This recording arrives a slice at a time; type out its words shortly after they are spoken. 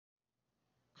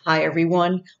Hi,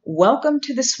 everyone. Welcome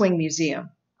to the Swing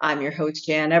Museum. I'm your host,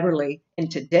 Jan Eberle,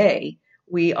 and today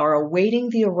we are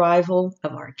awaiting the arrival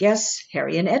of our guests,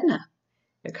 Harry and Edna.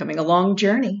 They're coming a long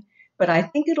journey, but I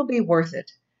think it'll be worth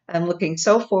it. I'm looking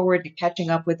so forward to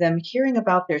catching up with them, hearing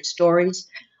about their stories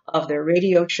of their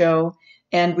radio show,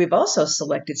 and we've also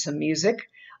selected some music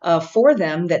for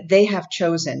them that they have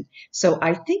chosen. So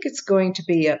I think it's going to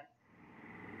be I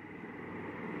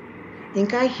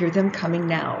think I hear them coming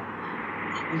now.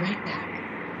 I'll be right back.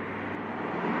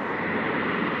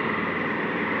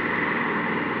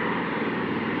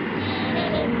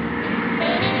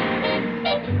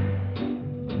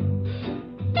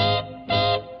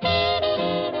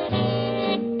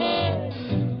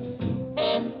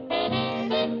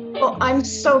 Well, I'm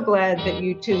so glad that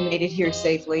you two made it here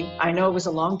safely. I know it was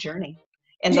a long journey,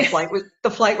 and the flight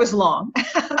was long.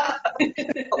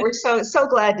 But we're so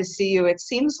glad to see you. It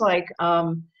seems like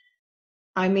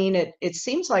it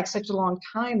seems like such a long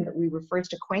time that we were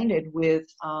first acquainted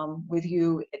with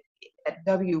you at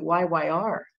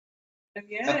WYYR.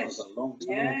 That was a long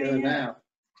time ago now.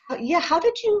 Yeah, how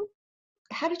did you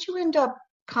end up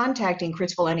contacting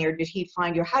Chris Valeni, or did he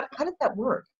find you? How did that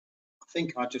work? I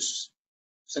think I just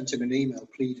sent him an email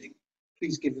pleading,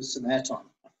 please give us some airtime.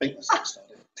 I think that's how it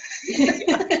started.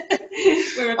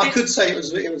 I could say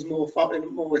it was more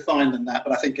refined than that,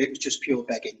 but I think it was just pure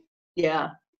begging.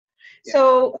 Yeah.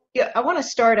 So I want to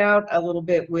start out a little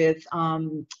bit with,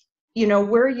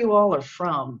 where you all are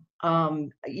from.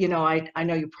 I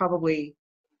know you probably,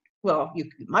 well, you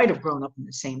might have grown up in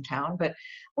the same town, but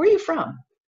where are you from?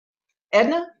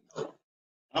 Edna?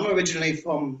 I'm originally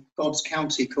from God's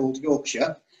county called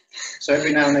Yorkshire, so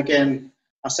every now and again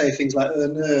I say things like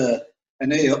no,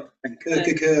 and up and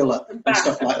Kirkcurla and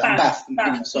stuff like that. Bath.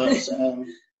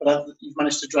 But you've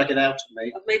managed to drag it out of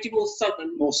me. I've made you more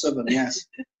southern. More southern, yes.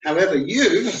 However,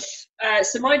 you...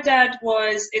 So my dad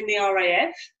was in the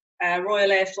RAF,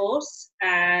 Royal Air Force,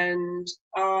 and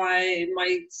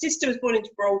my sister was born in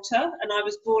Gibraltar, and I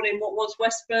was born in what was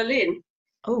West Berlin.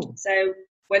 Oh. So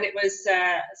when it was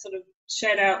sort of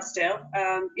shared out still,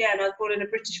 and I was born in a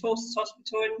British Forces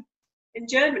hospital in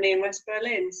Germany, in West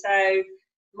Berlin. So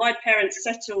my parents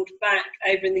settled back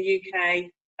over in the UK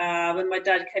when my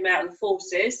dad came out of the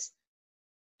forces,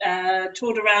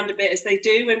 toured around a bit as they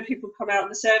do when people come out of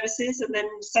the services, and then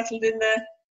settled in the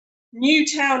new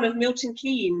town of Milton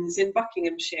Keynes in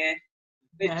Buckinghamshire.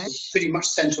 Which, pretty much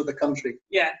centre of the country.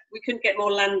 Yeah, we couldn't get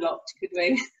more landlocked, could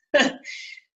we?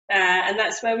 And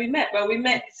that's where we met. Well, we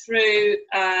met through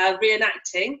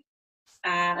reenacting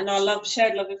and our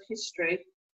shared love of history.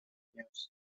 Yes.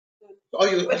 Oh,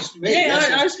 you me? Yeah,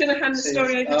 yes, I was going to hand the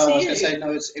story over to you. I was going to say,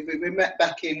 no, we met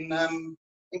back in, I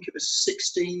think it was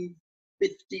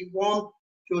 1651,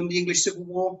 during the English Civil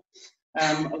War.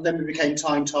 And then we became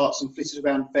time tarts and flitted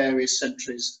around various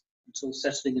centuries until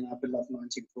settling in our beloved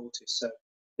 1940s. So,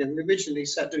 yeah, we originally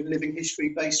started doing living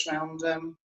history based around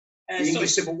the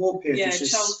English Civil War period, which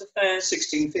is Charles I.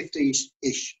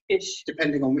 1650-ish,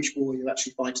 depending on which war you're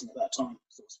actually fighting at that time.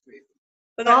 So it's pretty.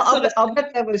 But I'll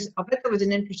bet that was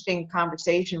an interesting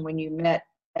conversation when you met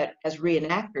as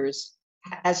reenactors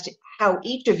as to how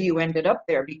each of you ended up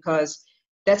there, because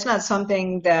that's not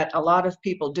something that a lot of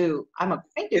people do. I'm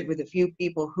acquainted with a few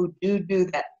people who do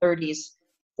that 30s,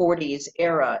 40s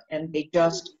era, and they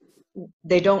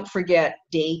don't forget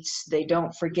dates, they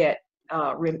don't forget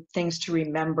things to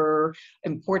remember,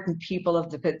 important people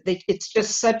it's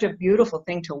just such a beautiful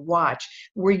thing to watch.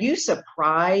 Were you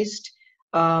surprised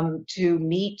to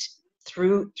meet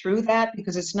through that,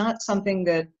 because it's not something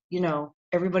that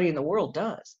everybody in the world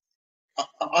does?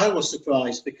 I was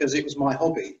surprised because it was my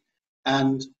hobby,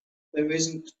 and there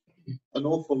isn't an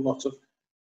awful lot of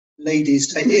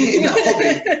ladies taking in that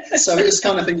hobby, so it's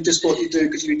kind of thing just what you do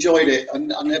because you enjoyed it,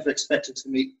 and I never expected to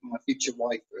meet my future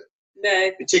wife for it.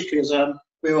 No, particularly as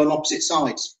we were on opposite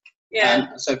sides.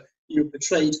 Yeah. So you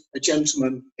portrayed a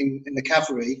gentleman in the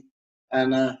cavalry,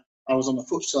 and I was on the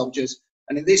foot soldiers.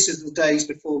 And this is the days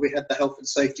before we had the health and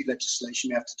safety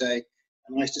legislation we have today.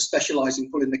 And I used to specialise in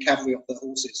pulling the cavalry off their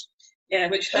horses. Yeah,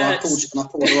 which hurts. And I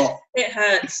pulled her off. It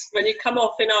hurts when you come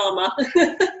off in armour.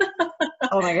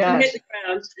 Oh my gosh. Hit the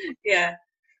ground. Yeah.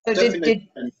 So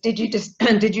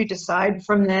did you decide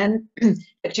from then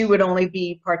that you would only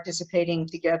be participating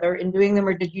together in doing them,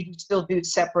 or did you still do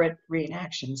separate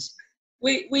reenactions?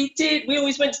 We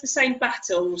always went to the same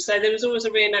battle, so there was always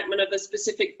a reenactment of a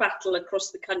specific battle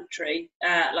across the country,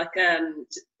 and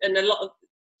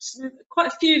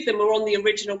quite a few of them were on the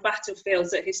original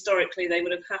battlefields that historically they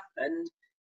would have happened.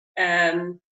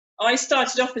 I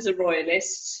started off as a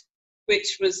royalist,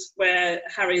 which was where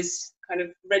Harry's kind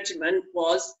of regiment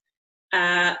was,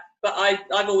 but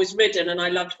I've always ridden and I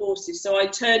loved horses, so I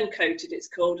turncoated, it's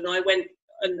called, and I went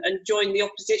and joined the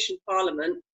opposition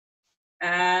parliament.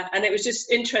 And it was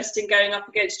just interesting going up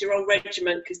against your old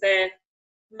regiment, because their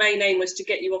main aim was to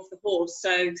get you off the horse.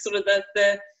 So sort of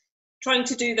the trying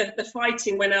to do the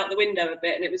fighting went out the window a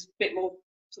bit, and it was a bit more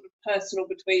sort of personal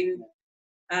between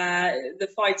the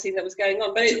fighting that was going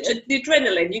on. But the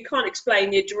adrenaline, you can't explain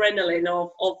the adrenaline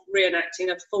of reenacting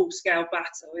a full-scale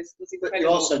battle. Was incredible. But you're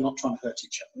also not trying to hurt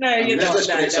each other. No, you're not.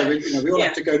 So we all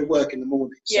have to go to work in the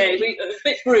morning. So yeah, a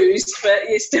bit bruised, but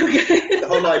you're still going. the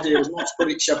whole idea was not to put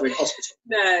each other in hospital.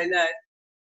 No.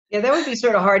 Yeah, that would be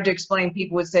sort of hard to explain.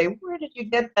 People would say, "Where did you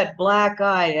get that black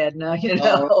eye, Edna?" You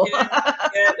know.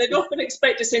 Yeah, they'd often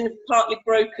expect us in partly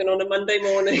broken on a Monday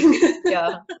morning.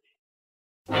 Yeah.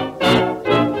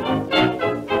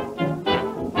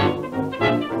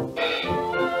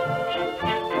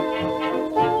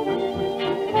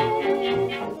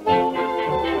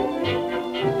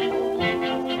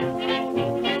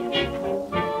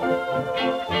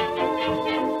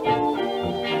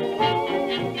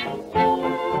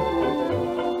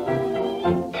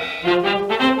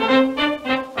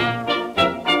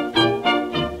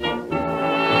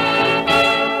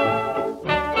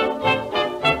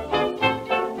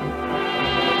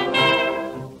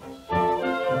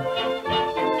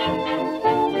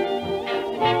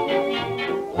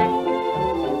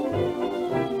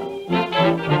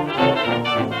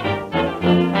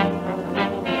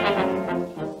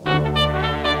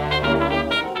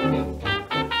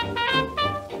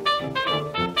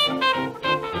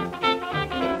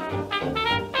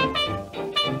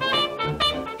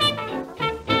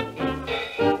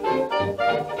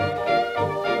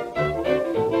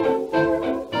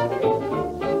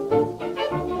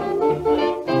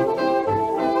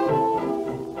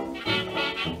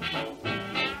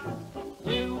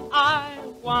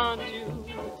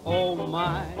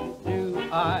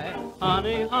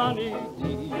 Honey, honey,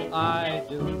 deed I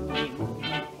do.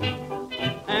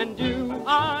 And do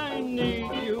I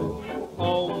need you?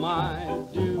 Oh my,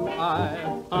 do I?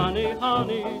 Honey,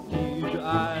 honey, deed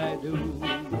I do.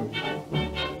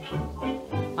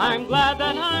 I'm glad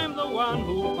that I'm the one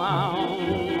who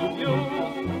found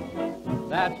you.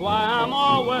 That's why I'm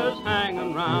always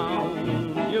hanging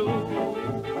round you.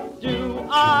 Do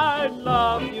I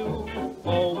love you?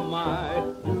 Oh my,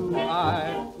 do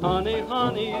I? Honey,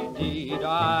 honey, deed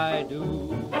I do.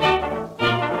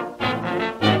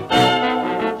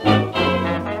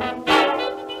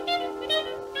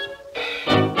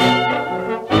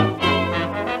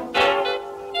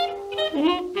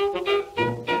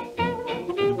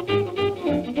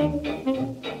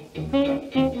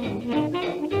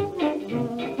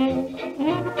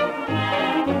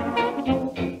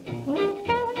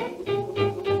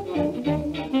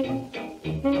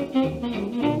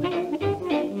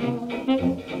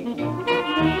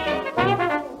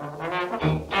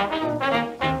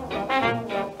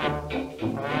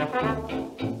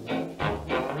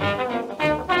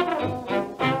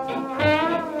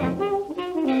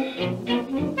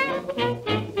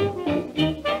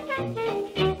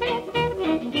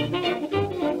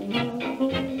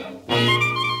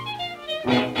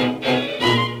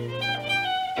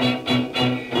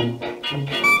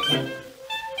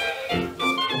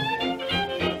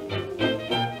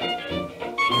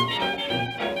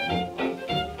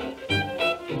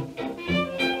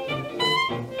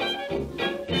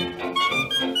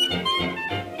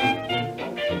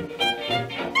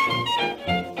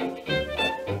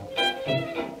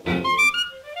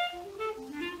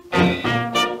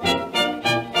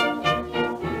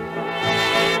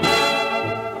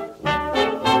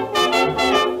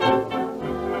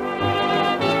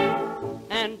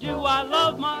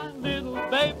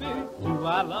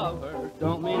 I love her,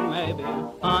 don't mean maybe.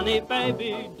 Honey,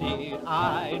 baby, deed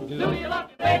I do. Do you love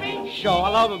me, baby? Sure, I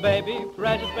love her, baby.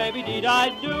 Precious baby, deed I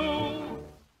do.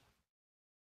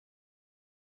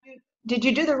 Did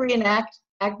you do the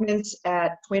reenactments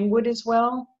at Twinwood as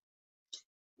well?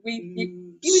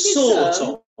 We sort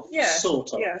of. Yeah.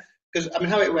 Sort of. Yeah. Because, I mean,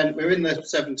 how it went, we were in the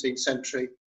 17th century.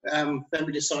 Then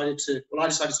we decided to, I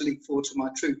decided to leap forward to my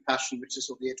true passion, which is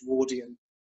sort of the Edwardian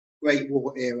Great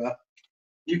War era.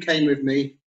 You came with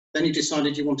me, then you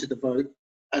decided you wanted the vote.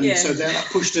 And so then that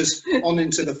pushed us on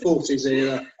into the 40s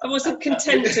era. I wasn't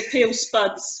content to peel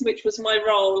spuds, which was my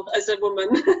role as a woman.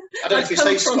 I don't know if you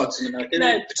say spuds in America.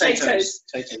 No, potatoes.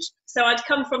 So I'd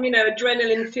come from,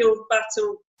 adrenaline-fueled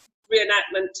battle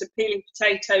reenactment to peeling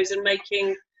potatoes and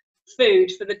making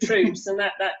food for the troops, and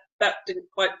that didn't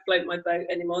quite float my boat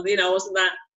anymore. I wasn't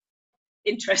that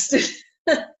interested.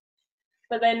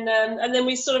 But then, and then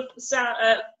we sort of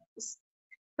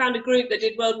found a group that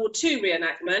did World War II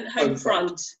reenactment, home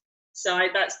front side.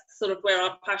 That's sort of where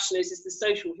our passion is the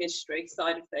social history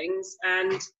side of things.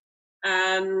 And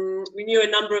we knew a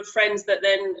number of friends that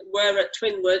then were at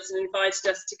Twinwoods and invited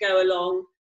us to go along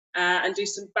and do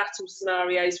some battle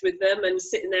scenarios with them and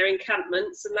sit in their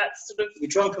encampments. And that's sort of... We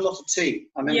drank a lot of tea.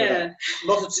 I remember that. A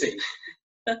lot of tea.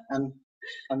 and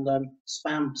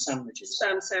spam sandwiches.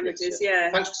 Spam sandwiches, yes,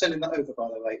 yeah. Thanks for sending that over, by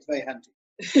the way. It's very handy.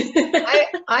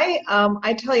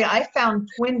 I tell you, I found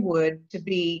Twinwood to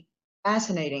be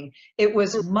fascinating. It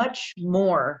was much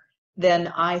more than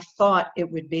I thought it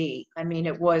would be. I mean,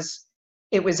 it was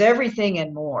everything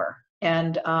and more.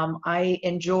 And I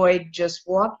enjoyed just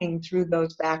walking through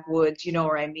those backwoods, you know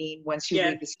what I mean, once you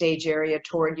leave the stage area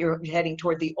you're heading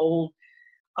toward the old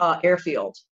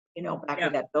airfield, you know, back where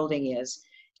that building is,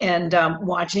 and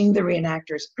watching the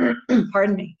reenactors,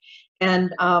 pardon me.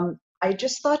 And I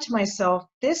just thought to myself,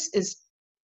 this is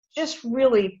just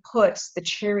really puts the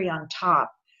cherry on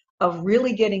top of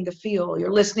really getting the feel.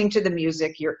 You're listening to the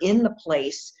music, you're in the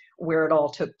place where it all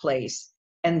took place.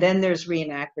 And then there's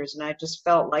reenactors, and I just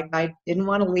felt like I didn't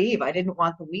want to leave. I didn't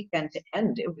want the weekend to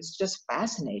end. It was just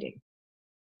fascinating.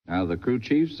 Now the crew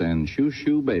chiefs and Shoo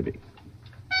Shoo Baby.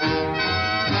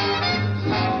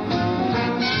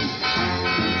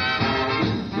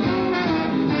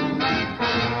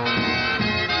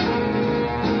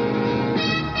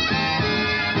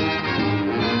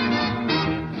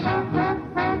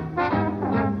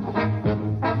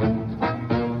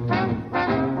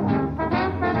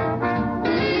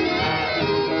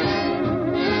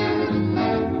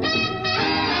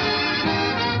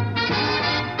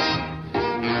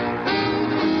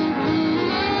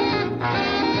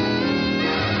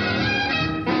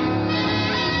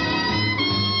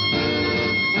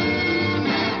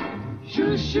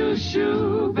 Shoo,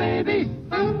 shoo, baby.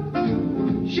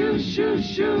 Shoo, shoo,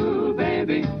 shoo,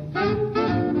 baby.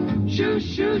 Shoo,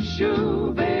 shoo,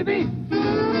 shoo, baby.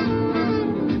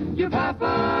 Your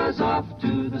papa's off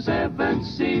to the 7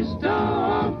 seas.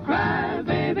 Don't cry,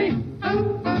 baby.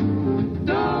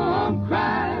 Don't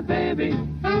cry, baby.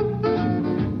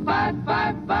 Bye,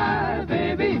 bye, bye,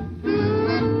 baby.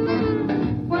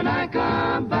 When I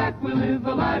come back, we'll live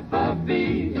a life of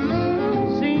ease.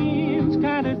 Seems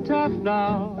kind of tough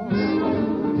now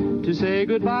to say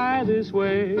goodbye this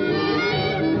way,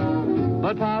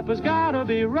 but Papa's gotta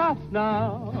be rough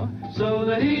now so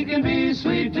that he can be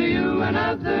sweet to you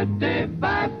another day.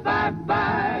 Bye, bye,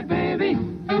 bye, baby.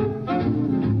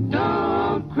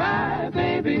 Don't cry,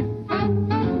 baby.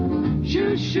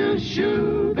 Shoo, shoo,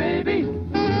 shoo, baby.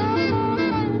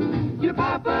 Your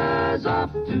Papa's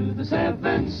off to the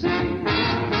 7 seas.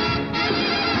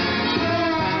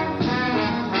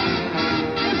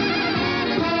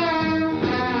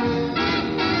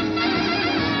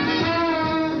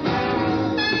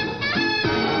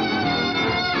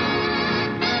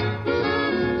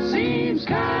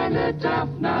 Tough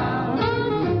now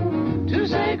to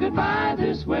say goodbye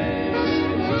this way,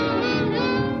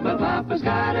 but Papa's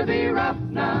gotta be rough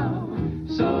now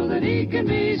so that he can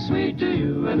be sweet to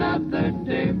you another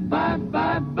day. Bye,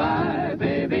 bye, bye,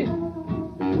 baby.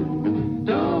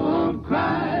 Don't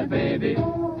cry, baby.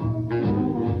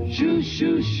 Shoo,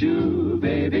 shoo, shoo,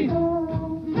 baby.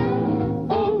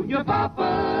 Oh, your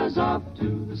Papa's off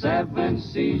to the 7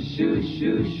 seas. Shoo,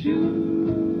 shoo, shoo.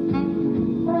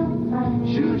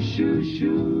 Shoo, shoo,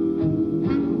 shoo.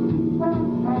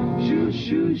 Shoo,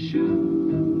 shoo,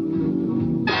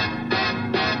 shoo.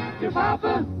 Your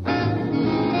Papa.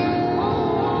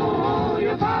 Oh,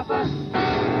 your Papa.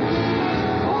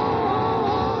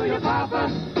 Oh, your Papa.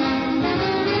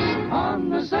 On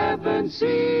the 7 seas.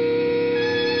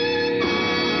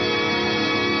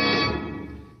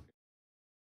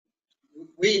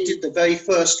 We did the very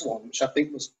first one, which I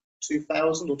think was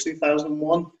 2000 or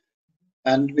 2001.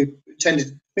 And we've attended,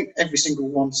 I think, every single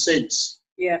one since.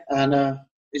 Yeah. And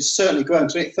it's certainly grown.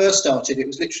 So when it first started, it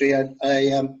was literally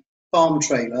a farm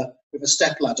trailer with a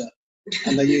stepladder.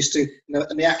 And they used to,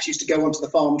 and the acts used to go onto the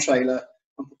farm trailer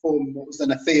and perform what was then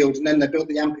a field. And then they built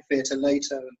the amphitheatre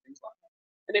later and things like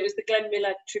that. And it was the Glenn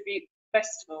Miller Tribute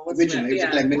Festival, wasn't Originally, it was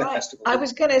a Glenn Miller Festival. I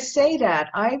was going to say that.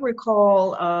 I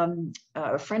recall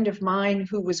a friend of mine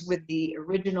who was with the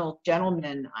original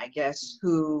gentleman, I guess,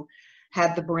 who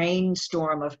had the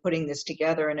brainstorm of putting this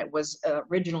together, and it was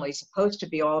originally supposed to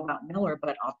be all about Miller,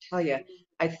 but I'll tell you,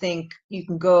 I think you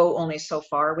can go only so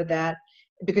far with that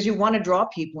because you want to draw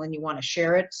people and you want to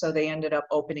share it, so they ended up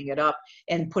opening it up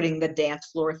and putting the dance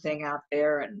floor thing out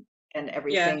there, and and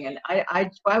everything. And I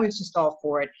was just all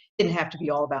for it. Didn't have to be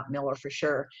all about Miller for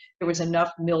sure. There was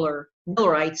enough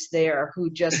Millerites there who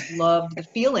just loved the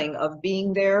feeling of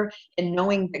being there and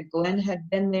knowing that Glenn had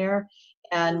been there.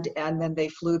 And then they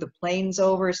flew the planes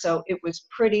over. So it was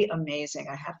pretty amazing,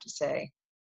 I have to say.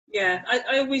 Yeah,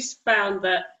 I always found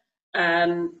that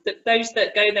that those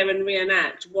that go there and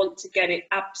reenact want to get it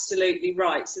absolutely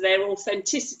right. So their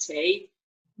authenticity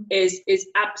is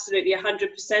absolutely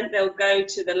 100%. They'll go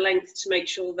to the length to make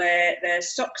sure their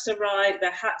socks are right,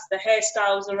 their hats, their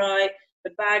hairstyles are right, the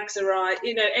bags are right,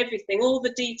 you know, everything, all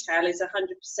the detail is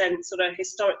 100% sort of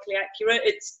historically accurate.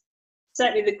 It's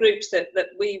certainly the groups that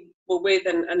we were with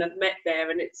and have met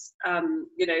there, and it's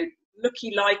you know,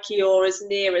 looky-likey or as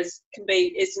near as can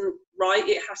be isn't right.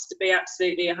 It has to be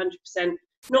absolutely 100%,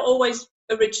 not always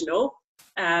original,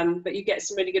 but you get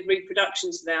some really good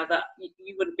reproductions now that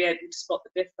you wouldn't be able to spot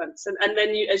the difference. And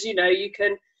then you, as you know, you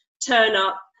can turn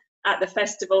up at the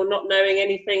festival not knowing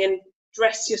anything and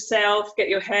dress yourself, get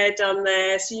your hair done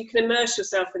there, so you can immerse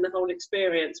yourself in the whole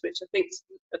experience, which I think is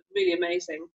really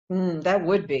amazing. That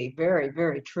would be very,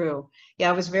 very true. Yeah,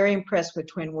 I was very impressed with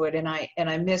Twinwood, and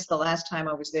I missed the last time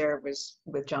I was there was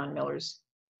with John Miller's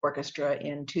orchestra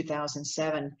in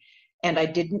 2007, and I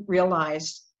didn't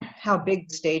realize how big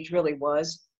the stage really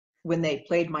was when they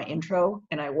played my intro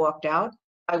and I walked out.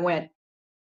 I went,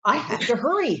 I have to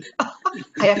hurry.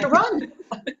 I have to run.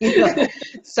 You know?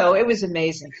 So it was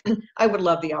amazing. I would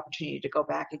love the opportunity to go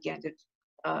back again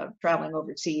to traveling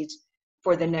overseas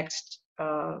for the next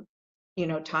you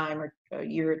know, time or a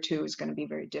year or two is going to be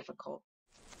very difficult.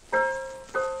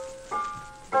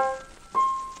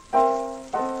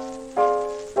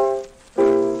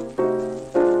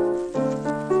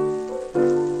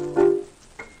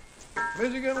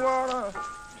 Michigan water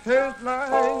tastes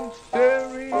like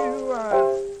cherry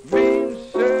wine, mean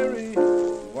cherry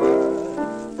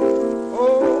wine.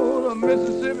 Oh, the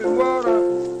Mississippi water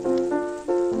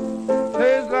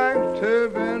tastes like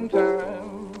turpentine.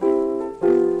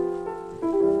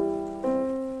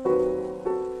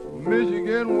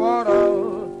 Michigan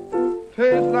water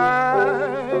tastes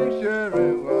like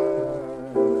cherry wine.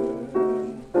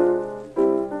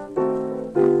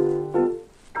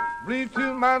 Bleed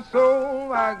to my soul,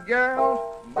 my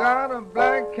gal got a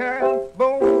black cat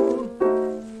bone.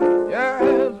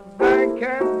 Yes, black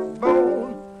cat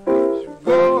bone. She'll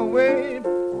go away,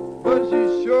 but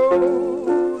she's sure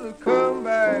to come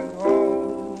back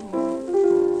home.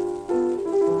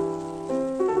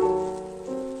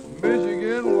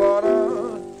 Michigan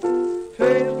water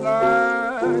tastes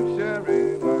like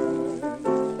cherry wine.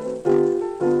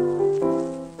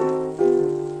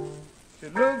 She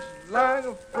looks like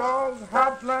a frog,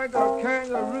 hops like a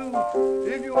kangaroo.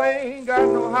 If you ain't got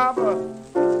no hopper,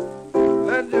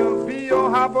 let you be your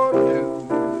hopper too.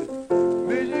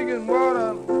 Michigan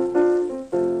water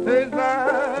tastes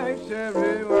like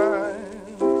cherry wine.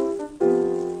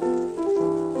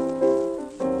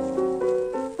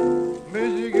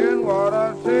 Michigan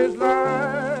water tastes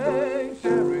like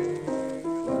cherry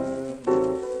wine.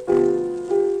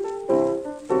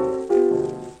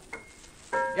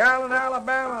 Gal in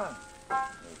Alabama,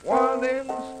 one in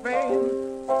Spain,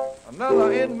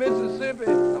 another in Mississippi.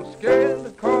 I'm scared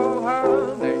to call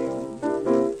her name.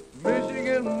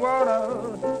 Michigan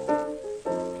water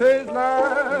tastes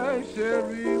like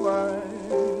cherry wine.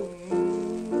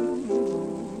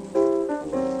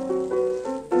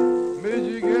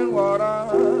 Michigan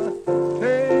water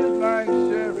tastes like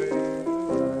cherry wine.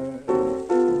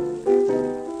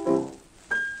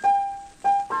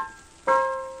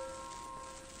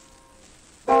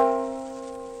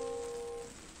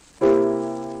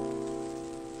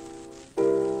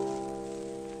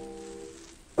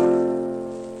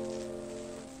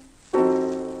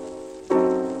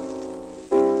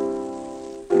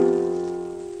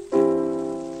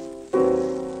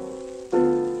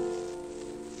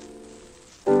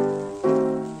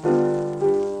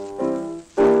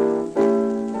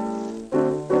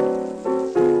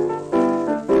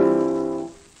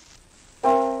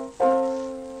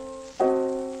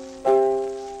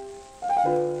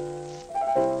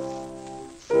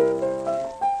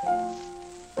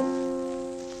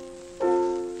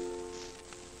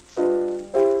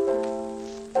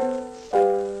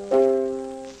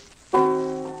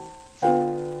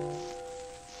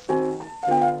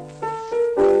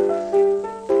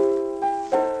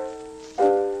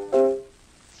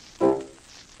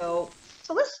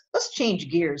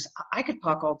 Change gears. I could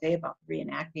talk all day about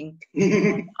reenacting.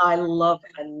 I love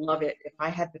it. If I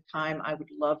had the time, I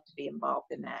would love to be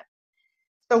involved in that.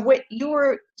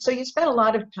 So you spent a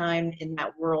lot of time in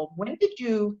that world. When did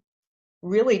you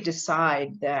really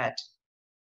decide that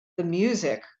the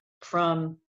music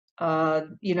from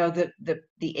you know,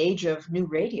 the age of new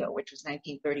radio, which was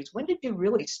 1930s. When did you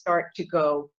really start to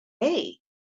go, hey,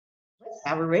 let's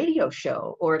have a radio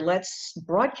show or let's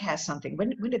broadcast something?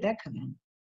 When did that come in?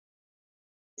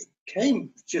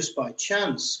 Came just by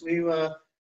chance. We were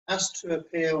asked to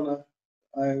appear on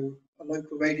a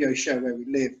local radio show where we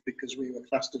live because we were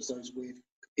classed as those weird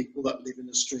people that live in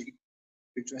the street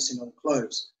who dress in old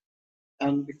clothes.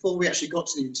 And before we actually got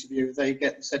to the interview, they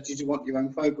said, "Did you want your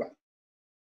own program?"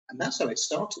 And that's how it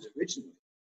started originally.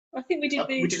 I think we did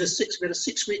We had a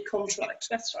 6-week contract.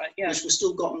 That's right, yeah. Which we've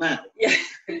still got now. Yeah.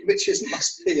 Which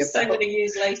must be so many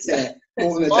years later. Yeah,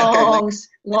 more than a decade.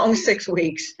 Long 6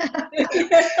 weeks.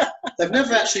 They've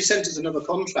never actually sent us another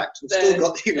contract. We've still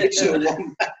got the original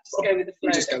one back. Just go with the flow.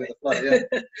 We just go with the flow, yeah.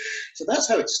 So that's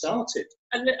how it started.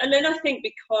 And then I think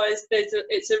because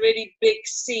it's a really big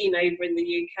scene over in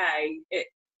the UK,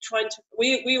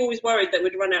 we always worried that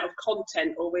we'd run out of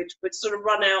content or we'd sort of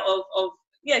run out of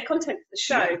content for the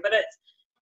show. Yeah. But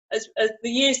as the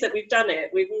years that we've done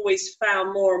it, we've always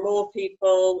found more and more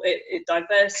people. It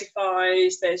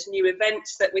diversifies. There's new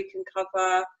events that we can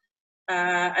cover.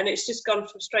 And it's just gone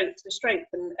from strength to strength,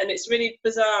 and it's really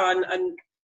bizarre, and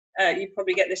you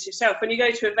probably get this yourself when you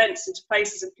go to events and to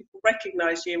places and people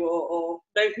recognise you or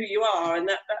know who you are, and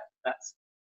that's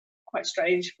quite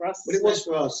strange for us. But it was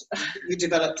for us. We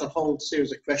developed a whole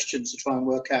series of questions to try and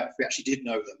work out if we actually did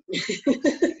know them.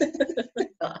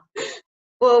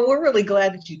 Well, we're really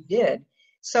glad that you did.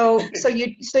 So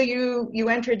you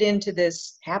entered into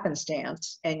this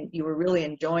happenstance, and you were really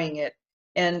enjoying it.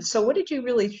 And so what did you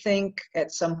really think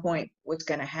at some point was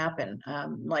going to happen?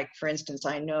 Like, for instance,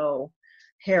 I know,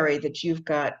 Harry, that you've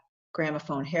got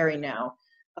Gramophone Harry now.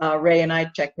 Ray and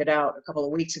I checked it out a couple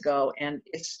of weeks ago, and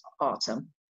it's awesome.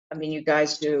 I mean, you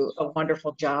guys do a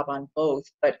wonderful job on both.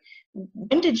 But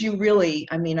when did you really,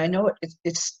 I mean, I know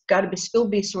it's got to still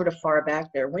be sort of far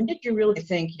back there. When did you really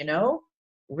think, you know,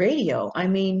 radio, I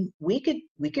mean, we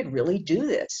could really do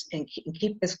this and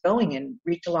keep this going and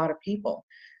reach a lot of people?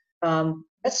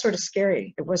 That's sort of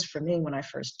scary. It was for me when I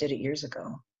first did it years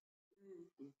ago.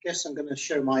 I guess I'm going to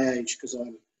show my age because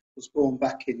I was born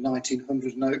back in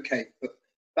 1900 and okay, but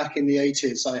back in the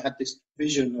 80s I had this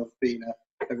vision of being a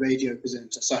radio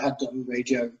presenter. So I had done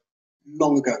radio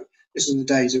long ago. This was in the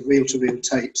days of reel-to-reel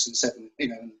tapes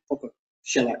and proper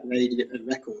shellac radio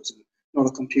records and not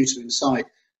a computer inside.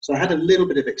 So I had a little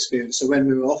bit of experience. So when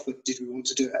we were offered, did we want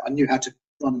to do it? I knew how to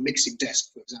run a mixing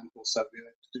desk, for example, so we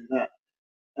had to do that.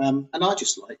 And I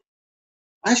actually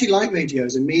like radio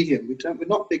as a medium. We're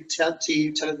not big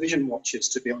television watchers,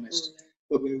 to be honest,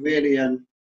 but we're really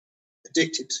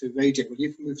addicted to radio.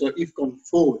 Well, you've gone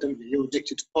forward, haven't you? You're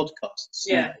addicted to podcasts.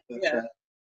 Yeah,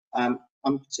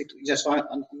 I'm particularly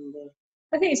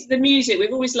I think it's the music.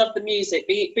 We've always loved the music.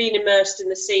 Being immersed in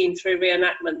the scene through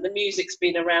reenactment, the music's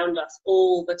been around us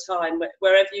all the time.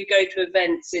 Wherever you go to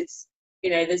events, it's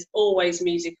there's always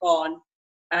music on.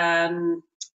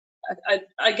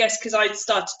 I guess because I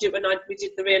started to do when we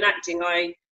did the reenacting,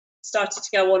 I started to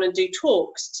go on and do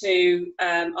talks to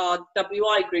our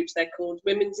WI groups. They're called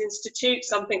Women's Institute,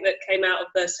 something that came out of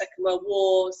the Second World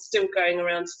War, still going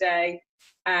around today.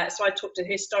 So I talked to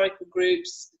historical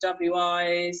groups,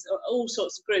 WIs, all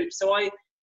sorts of groups. So I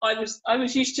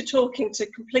was used to talking to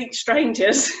complete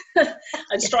strangers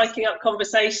and striking up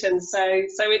conversations. So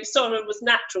it sort of was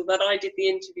natural that I did the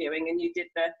interviewing and you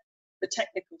did the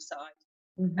technical side.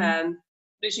 Mm-hmm.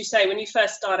 As you say, when you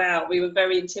first start out, we were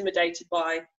very intimidated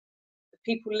by the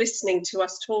people listening to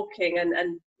us talking,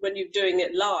 and when you're doing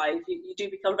it live, you do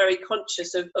become very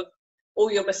conscious of all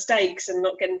your mistakes and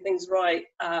not getting things right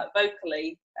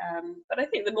vocally. But I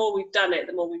think the more we've done it,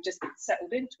 the more we've just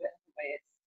settled into it. It's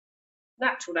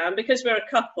natural now, and because we're a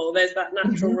couple, there's that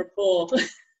natural rapport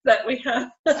that we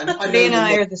have. Ray and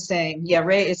I are the same. Yeah,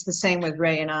 Ray, it's the same with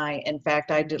Ray and I. In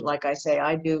fact, I do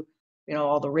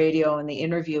all the radio and the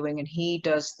interviewing, and he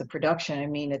does the production. I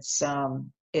mean, it's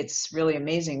really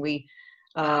amazing. We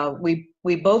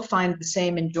both find the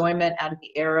same enjoyment out of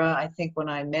the era. I think when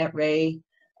I met Ray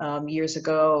years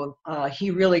ago,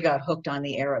 he really got hooked on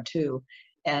the era too,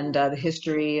 and the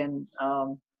history and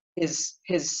his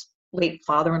late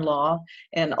father-in-law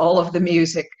and all of the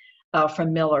music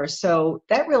from Miller. So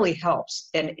that really helps,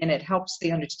 and it helps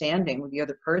the understanding with the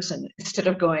other person instead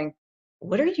of going,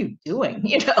 what are you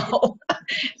doing?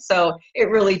 So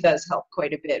it really does help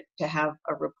quite a bit to have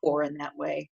a rapport in that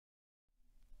way.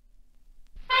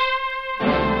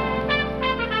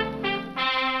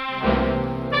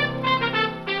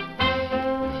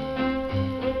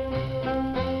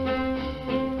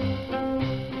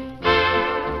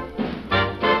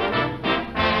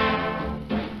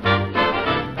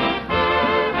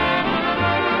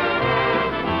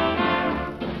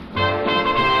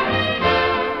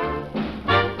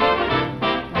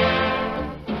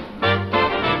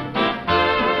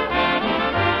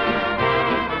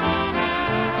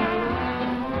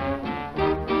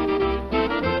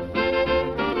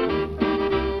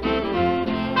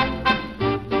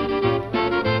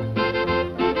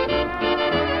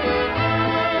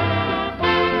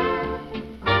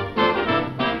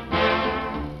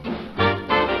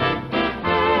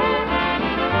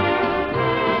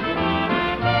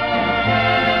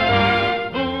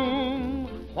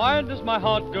 my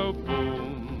heart go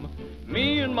boom.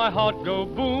 Me and my heart go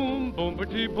boom,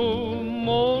 boom-pretty boom,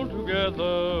 all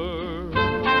together.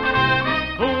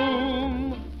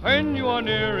 Boom, when you are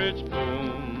near it's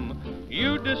boom.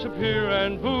 You disappear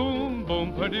and boom,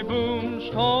 boom-pretty boom,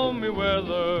 stormy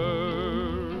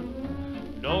weather.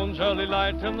 Dawn's early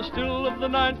light and the still of the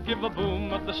night give a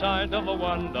boom at the sight of a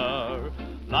wonder.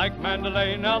 Like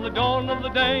Mandalay, now the dawn of the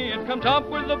day, it comes up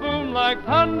with a boom like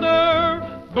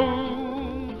thunder. Boom,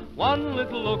 one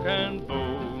little look and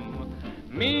boom.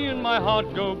 Me and my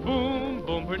heart go boom,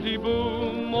 boom, pretty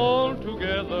boom, all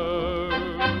together.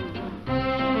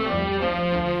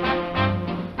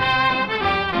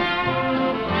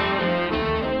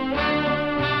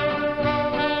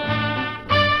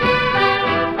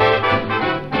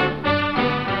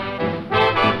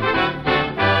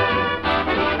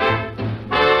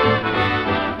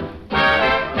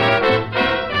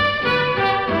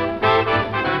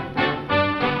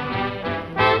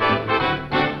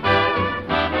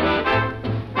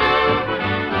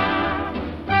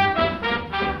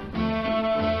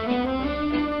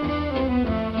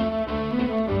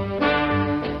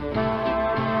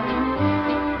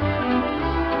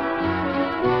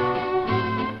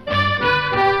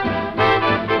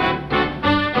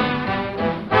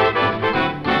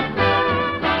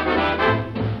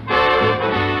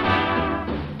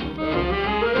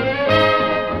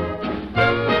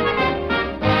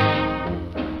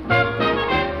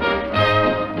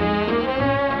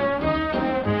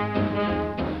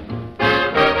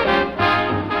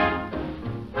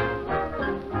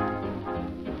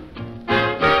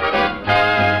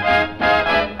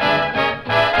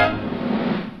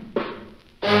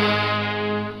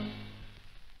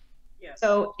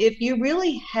 So if you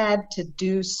really had to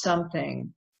do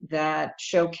something that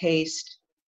showcased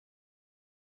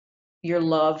your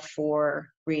love for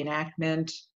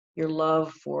reenactment, your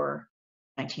love for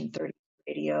 1930s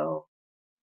radio,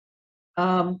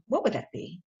 what would that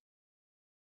be?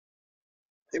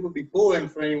 It would be boring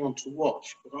for anyone to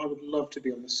watch, but I would love to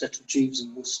be on the set of Jeeves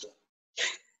and Wooster.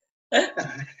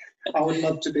 I would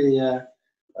love to be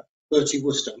Bertie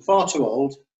Wooster. I'm far too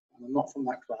old, and I'm not from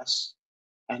that class,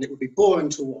 and it would be boring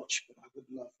to watch, but I would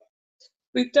love that.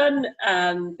 We've done,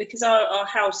 because our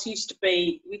house used to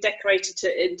be, we decorated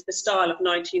it into the style of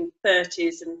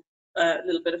 1930s and a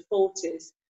little bit of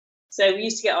 40s. So we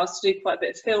used to get asked to do quite a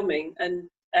bit of filming, and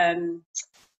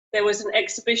there was an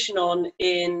exhibition on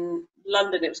in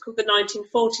London. It was called the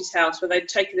 1940s house, where they'd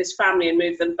taken this family and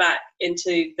moved them back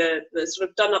into the sort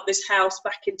of done up this house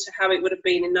back into how it would have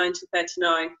been in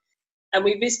 1939. And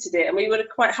we visited it, and we would have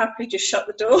quite happily just shut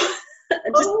the door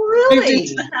and just moved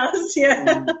into the house.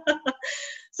 Yeah.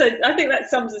 So I think that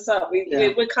sums us up. We'd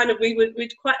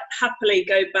quite happily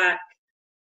go back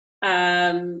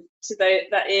to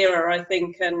that era, I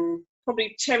think, and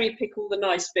probably cherry pick all the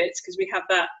nice bits, because we have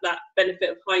that benefit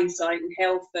of hindsight and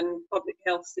health and public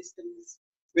health systems.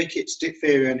 Ricketts,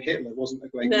 diphtheria and Hitler wasn't a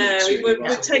great No, mix, really,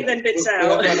 we'll take them bits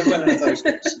out. We'll have those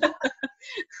bits.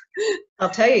 I'll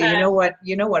tell you,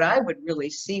 you know what I would really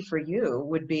see for you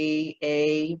would be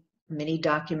a mini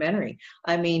documentary.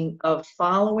 I mean, of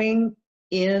following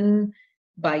in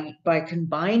by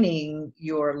combining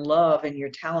your love and your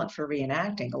talent for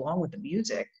reenacting along with the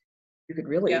music, you could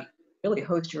really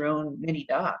host your own mini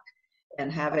doc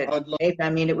and have it. I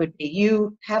mean, it would be,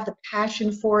 you have the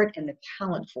passion for it and the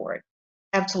talent for it,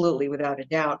 absolutely, without a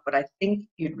doubt. But I think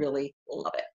you'd really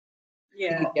love it.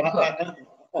 Yeah,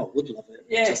 I would love it.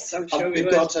 Yes, I'm sure we've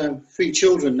got 3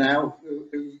 children now.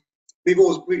 We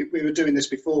were doing this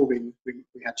before we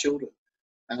had children,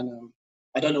 and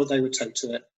I don't know what they would take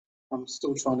to it. I'm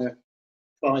still trying to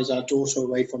prize our daughter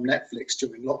away from Netflix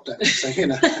during lockdown. So, you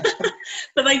know.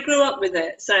 But they grew up with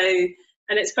it, so,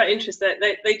 and it's quite interesting.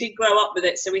 They did grow up with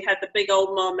it. So we had the big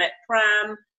old Marmette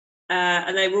pram,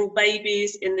 and they were all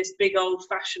babies in this big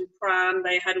old-fashioned pram.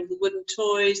 They had all the wooden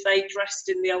toys. They dressed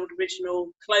in the old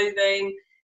original clothing.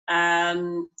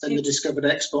 Then they discovered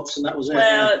Xbox, and that was it.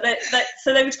 Well,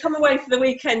 so they would come away for the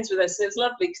weekends with us, and it was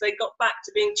lovely because they got back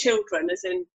to being children, as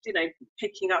in, you know,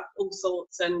 picking up all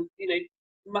sorts, and, you know,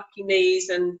 mucky knees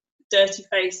and dirty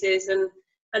faces, and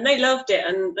they loved it.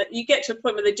 And you get to a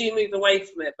point where they do move away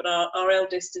from it. But our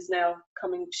eldest is now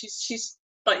coming. She's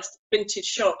likes vintage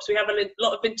shops. We have a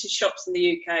lot of vintage shops in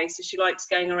the UK, so she likes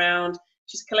going around.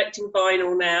 She's collecting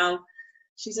vinyl now.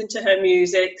 She's into her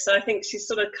music, so I think she's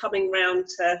sort of coming round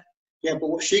to Yeah,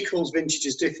 but what she calls vintage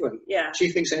is different. Yeah.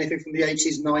 She thinks anything from the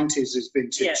 80s, 90s is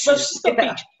vintage. Yeah. Well, she's got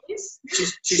Beach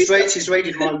Boys. She's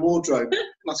raided my wardrobe.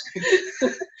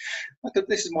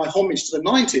 This is my homage to the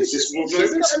 90s. This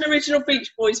wardrobe. She's got an original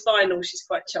Beach Boys vinyl. She's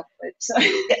quite chuffed with. So,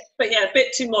 but yeah, a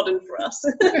bit too modern for us.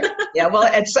 Yeah, well,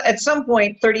 at some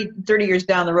point, 30 years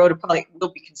down the road, it probably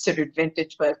will be considered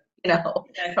vintage, but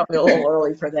probably a little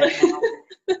early for that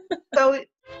now. So.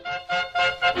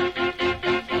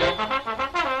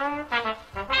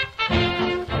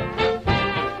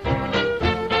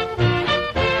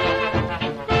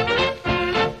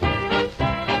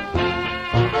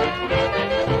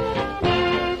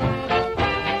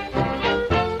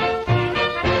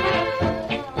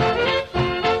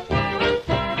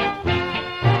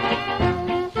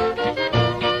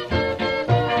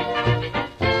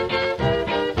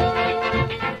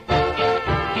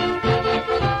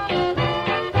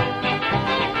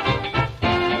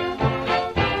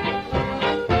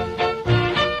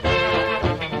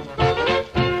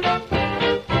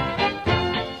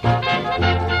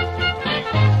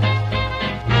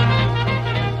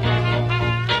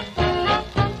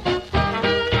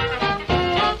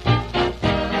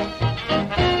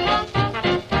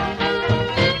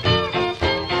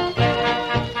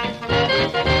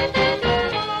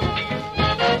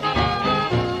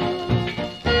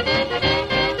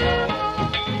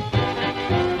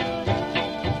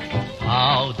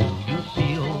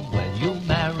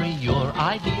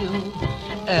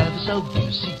 Ever so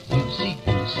goosey, goosey,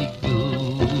 goosey,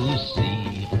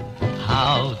 goosey.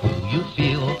 How do you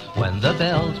feel when the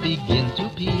bells begin to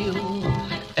peal?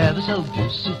 Ever so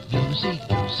goosey, goosey,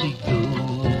 goosey,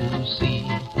 goosey.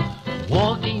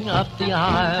 Walking up the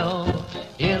aisle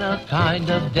in a kind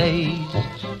of daze.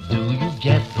 Do you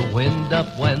get the wind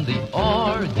up when the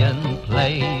organ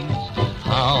plays?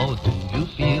 How do you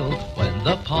feel when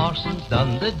the parson's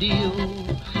done the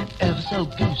deal? Ever so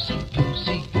goosey,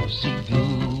 goosey, goosey,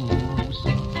 goosey.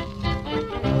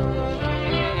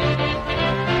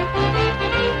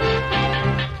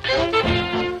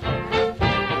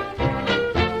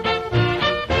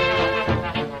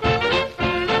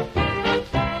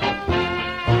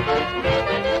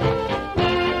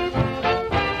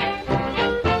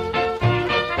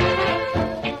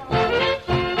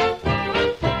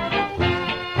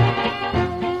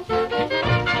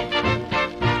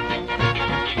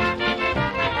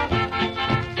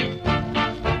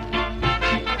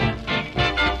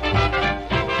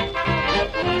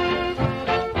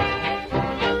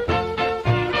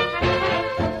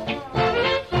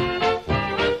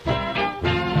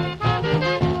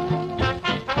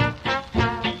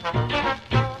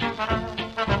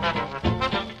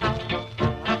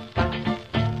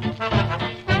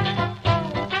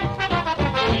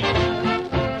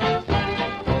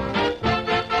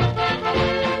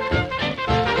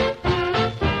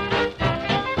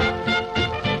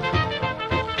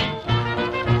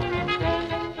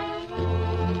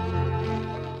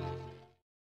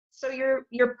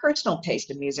 Your personal taste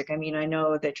in music. I mean, I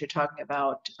know that you're talking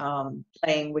about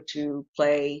playing what you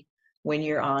play when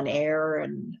you're on air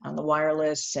and on the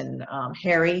wireless, and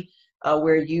Harry,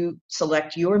 where you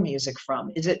select your music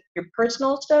from. Is it your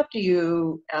personal stuff? Do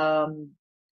you? Well,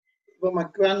 my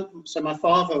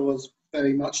father was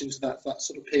very much into that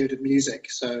sort of period of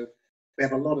music, so we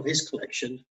have a lot of his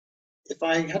collection. If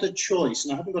I had a choice,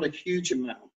 and I haven't got a huge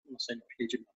amount, I'm not saying a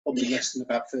huge amount, probably less than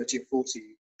about 30 or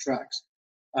 40 tracks.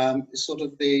 It's sort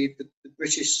of the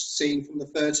British scene from the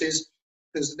 30s,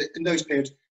 because in those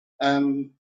periods,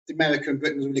 America and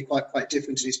Britain was really quite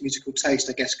different in its musical taste,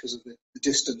 I guess, because of the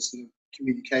distance and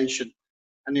communication.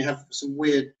 And you have some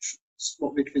weird,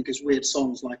 what we think is weird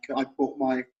songs, like I bought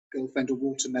my girlfriend a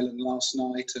watermelon last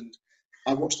night, and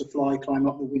I watched a fly climb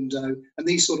up the window, and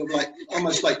these sort of like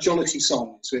almost like jollity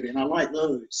songs, really. And I like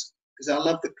those because I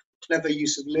love the clever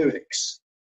use of lyrics.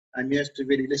 And you have to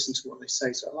really listen to what they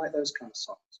say. So I like those kind of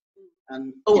songs.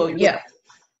 And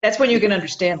that's when you can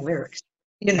understand lyrics.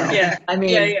 Yeah. I mean,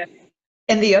 yeah.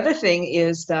 And the other thing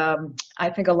is, I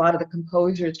think a lot of the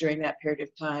composers during that period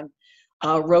of time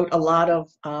wrote a lot of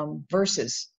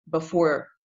verses before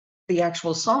the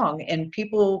actual song. And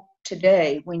people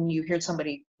today, when you hear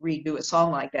somebody redo a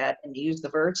song like that and use the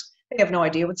verse, they have no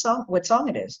idea what song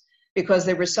it is. Because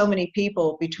there were so many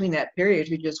people between that period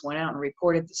who just went out and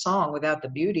recorded the song without the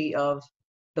beauty of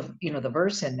the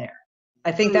verse in there.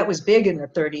 I think that was big in the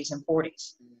 30s and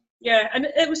 40s. Yeah, and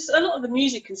it was a lot of the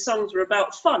music and songs were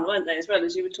about fun, weren't they? As well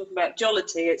as you were talking about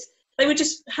jollity, they were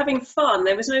just having fun.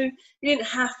 There was you didn't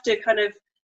have to kind of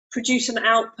produce an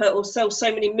output or sell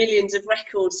so many millions of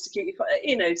records to keep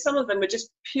you. Some of them were just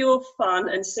pure fun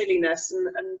and silliness,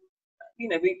 and you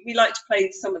know, we like to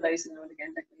play some of those now and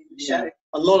again, don't we, in the show?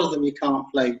 A lot of them you can't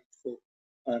play for.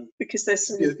 Because there's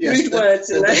some yes, rude words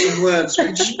in there. There's some words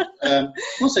which, I'm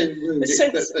not saying rude,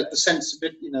 but the sense of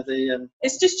it, you know,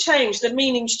 it's just changed. The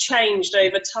meaning's changed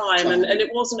over time, and it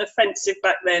wasn't offensive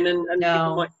back then, and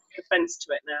people might take offence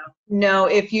to it now. No,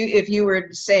 if you were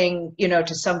saying, you know,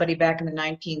 to somebody back in the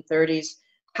 1930s,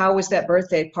 how was that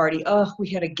birthday party? Oh, we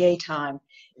had a gay time.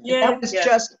 Yeah, that was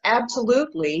just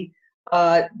absolutely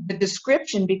the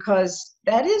description, because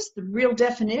that is the real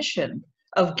definition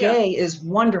of gay is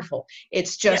wonderful.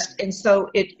 It's just, and so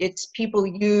it's people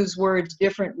use words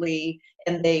differently,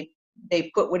 and they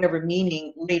put whatever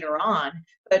meaning later on,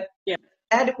 but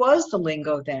that was the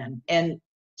lingo then. And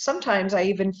sometimes I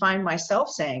even find myself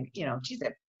saying, you know, geez,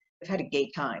 I've had a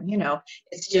gay time, you know.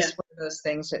 It's just one of those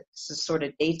things that sort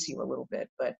of dates you a little bit,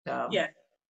 but so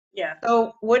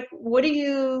what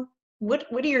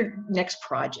are your next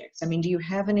projects? I mean, do you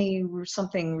have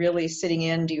something really sitting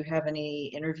in? Do you have any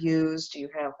interviews? Do you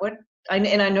have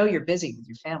and I know you're busy with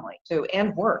your family too,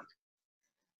 and work.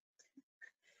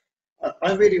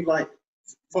 I really like,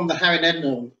 from the Harry and Edna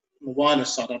on the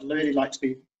wireless side, I'd really like to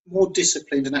be more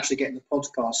disciplined and actually getting the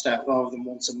podcast out rather than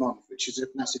once a month, which is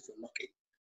massive for lucky.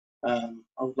 I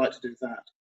would like to do that.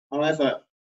 However,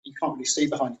 you can't really see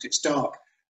behind it, it's dark.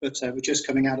 But we're just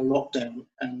coming out of lockdown,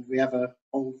 and we have an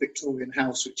old Victorian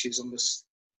house which is on this.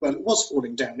 Well, it was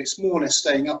falling down. It's more or less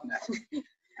staying up now.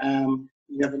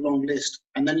 You have a long list,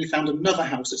 and then you found another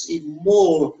house that's even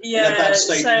more in a bad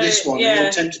state than this one. And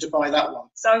you're tempted to buy that one.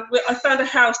 So I found a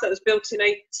house that was built in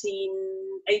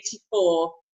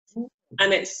 1884,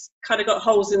 and it's kind of got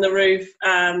holes in the roof.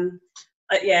 The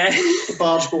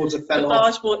barge boards have fell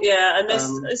off. And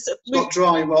it's got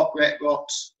dry rot, wet rot,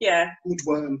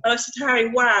 woodworm. And I said to Harry,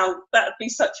 wow, that would be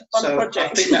such a fun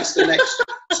project. I think that's the next.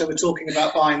 So we're talking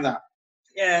about buying that.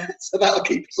 Yeah. So that'll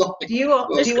keep us on. Do you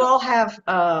all have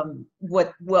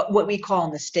what we call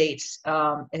in the States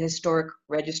a historic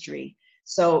registry?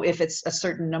 So if it's a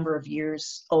certain number of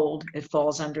years old, it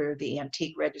falls under the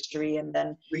antique registry, and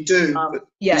then we do. And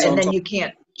then you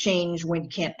can't change you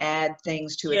can't add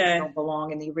things to it that don't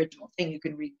belong in the original thing. You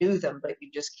can redo them, but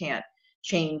you just can't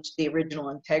change the original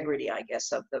integrity, I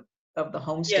guess, of the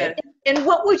homestead. And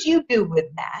what would you do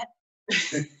with that?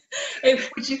 In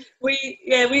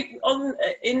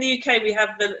the UK we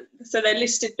have they're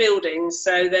listed buildings,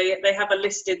 so they have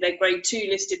they're grade 2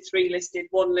 listed, 3 listed,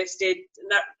 1 listed, and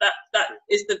that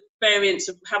is the variance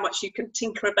of how much you can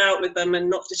tinker about with them and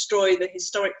not destroy the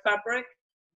historic fabric.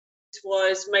 It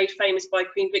was made famous by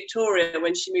Queen Victoria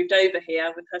when she moved over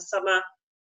here with her summer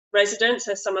residence,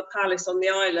 her summer palace on the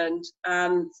island.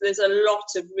 So there's a lot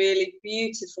of really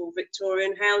beautiful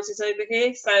Victorian houses over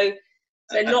here, so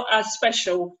they're not as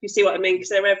special, if you see what I mean, because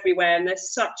they're everywhere, and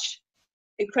there's such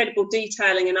incredible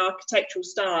detailing and architectural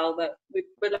style that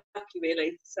we're lucky,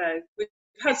 really. So we've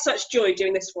had such joy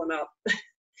doing this one up.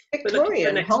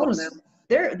 Victorian homes,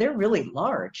 they're really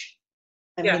large.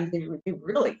 I mean, they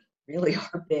really, really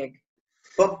are big.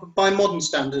 But by modern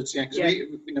standards, because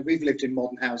we've lived in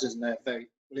modern houses, and they're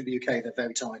in the UK they're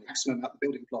very tiny, maximum amount of the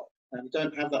building plot. And we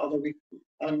don't have that. Although we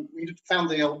found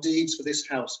the old deeds for this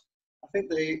house. I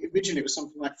think originally it was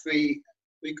something like 3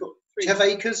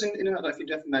 acres in I don't know if you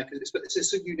definitely make it, but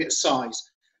it's a unit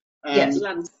size. Land.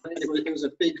 And it was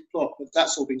a big plot, but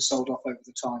that's all been sold off over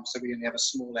the time, so we only have a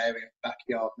small area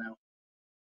backyard now,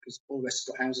 because all the rest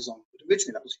has got houses on. But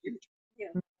originally that was huge.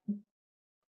 Yeah.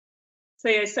 So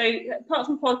apart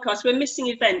from podcasts, we're missing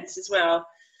events as well.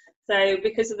 So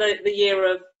because of the year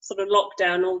of sort of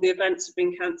lockdown, all the events have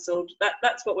been cancelled.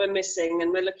 That's what we're missing,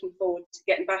 and we're looking forward to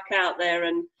getting back out there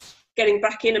and getting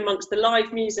back in amongst the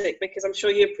live music, because I'm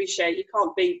sure you appreciate you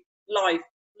can't beat live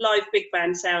big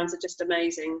band sounds are just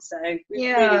amazing. So it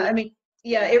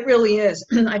really is.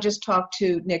 I just talked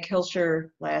to Nick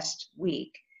Hilscher last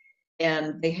week,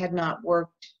 and they had not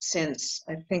worked since,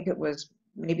 I think it was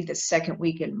maybe the second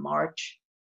week in March.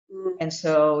 And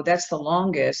so that's the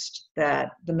longest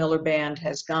that the Miller Band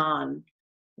has gone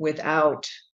without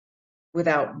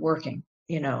working,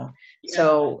 you know.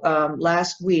 So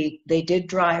last week they did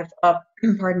drive up,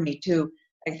 to,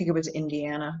 I think it was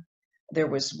Indiana. There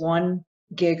was one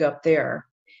gig up there,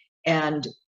 and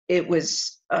it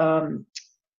was, I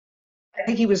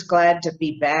think he was glad to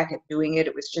be back at doing it.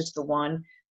 It was just the one.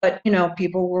 But, you know,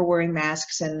 people were wearing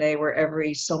masks, and they were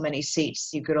every so many seats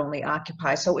you could only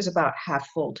occupy. So it was about half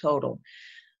full total.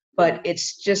 But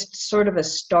it's just sort of a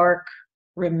stark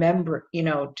reminder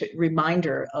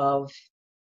of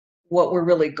what we're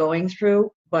really going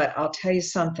through. But I'll tell you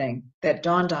something that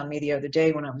dawned on me the other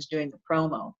day when I was doing the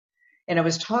promo. And I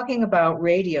was talking about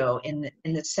radio in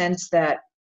the sense that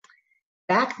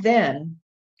back then,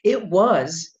 it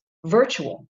was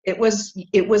virtual. It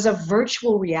was a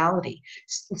virtual reality.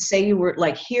 Say you were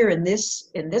like here in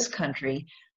this country,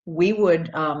 we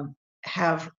would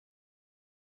have,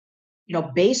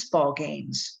 baseball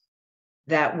games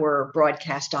that were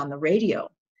broadcast on the radio.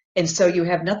 And so you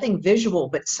have nothing visual,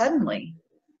 but suddenly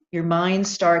your mind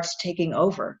starts taking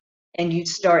over and you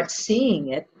start seeing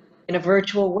it in a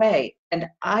virtual way. And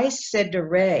I said to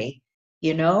Ray,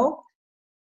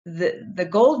 the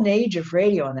golden age of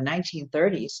radio in the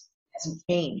 1930s hasn't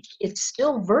changed. It's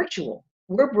still virtual.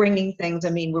 We're bringing things,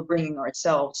 we're bringing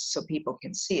ourselves so people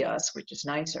can see us, which is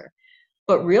nicer.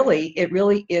 But really, it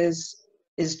really is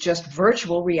just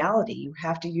virtual reality. You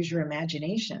have to use your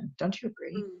imagination. Don't you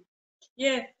agree?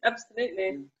 Yeah,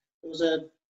 absolutely. There was a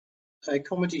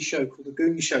comedy show called The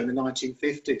Goon Show in the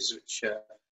 1950s, which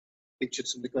featured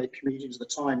some of the great comedians at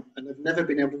the time, and they've never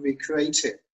been able to recreate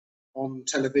it on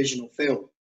television or film,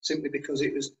 simply because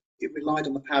it relied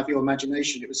on the power of your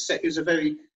imagination. It was a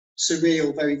very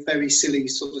surreal, very, very silly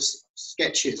sort of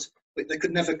sketches, but they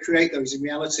could never create those in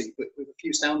reality. But with a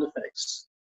few sound effects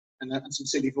and some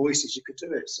silly voices, you could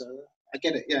do it. So I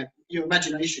get it. Yeah, your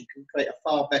imagination can create a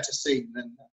far better scene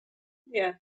than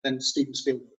Steven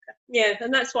Spielberg can. Yeah,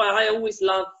 and that's why I always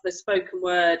love the spoken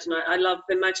word, and I love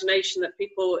the imagination that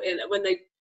people, when they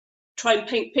try and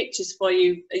paint pictures for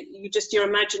you, your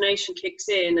imagination kicks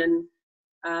in,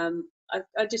 and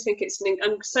I just think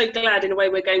I'm so glad in a way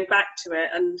we're going back to it,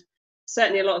 and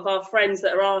certainly a lot of our friends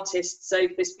that are artists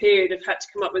over this period have had to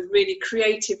come up with really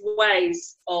creative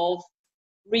ways of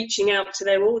reaching out to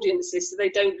their audiences so they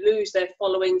don't lose their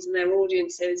followings and their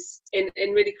audiences in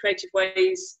really creative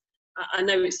ways. I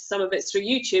know some of it's through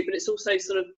YouTube, but it's also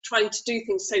sort of trying to do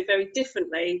things so very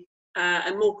differently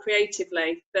and more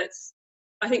creatively.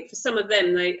 I think for some of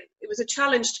them, it was a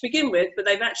challenge to begin with, but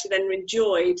they've actually then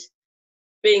enjoyed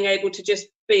being able to just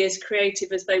be as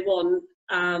creative as they want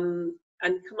and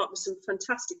come up with some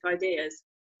fantastic ideas.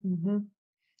 Mm-hmm.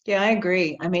 Yeah, I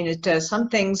agree. It does. Some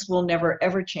things will never,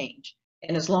 ever change.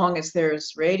 And as long as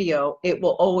there's radio, it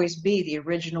will always be the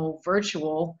original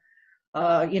virtual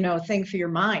thing for your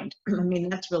mind.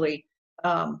 That's really,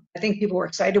 I think people were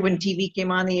excited when TV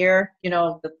came on the air,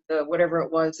 the whatever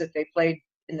it was that they played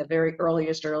in the very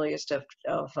earliest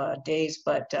of days.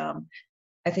 But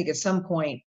I think at some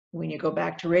point, when you go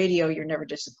back to radio, you're never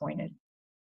disappointed.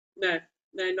 No,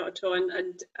 not at all.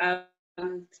 And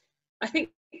I think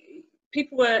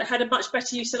people had a much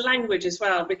better use of language as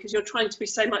well, because you're trying to be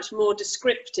so much more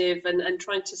descriptive and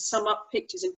trying to sum up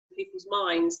pictures in people's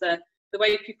minds. The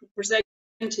way people presented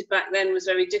back then was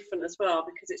very different as well,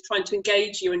 because it's trying to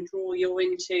engage you and draw you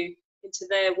into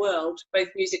their world, both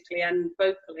musically and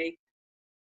vocally.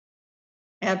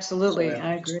 Absolutely,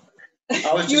 I agree.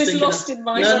 You was lost in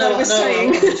mind what I was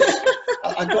saying.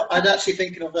 I'd actually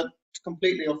thinking of a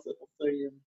completely off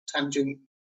the tangent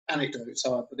anecdote,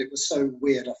 but it was so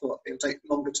weird. I thought it would take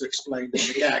longer to explain than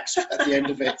the gags at the end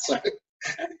of it. So.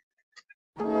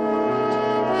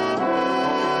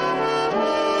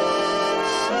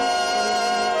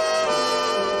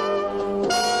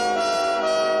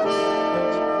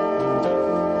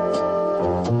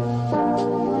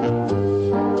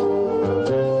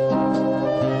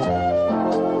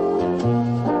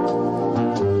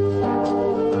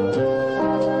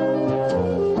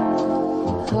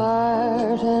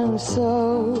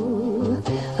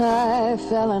 I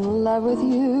fell in love with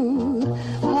you,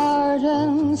 heart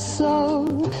and soul,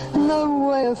 the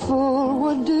way a fool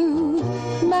would do,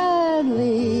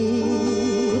 madly,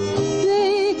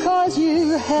 because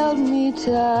you held me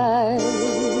tight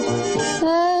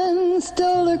and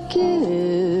stole a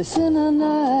kiss in a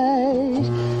night.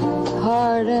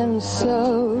 Heart and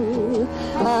soul,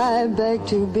 I begged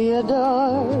to be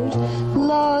adored,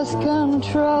 lost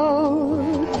control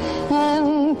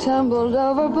and tumbled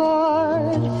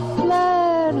overboard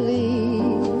gladly.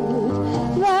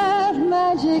 That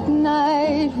magic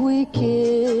night we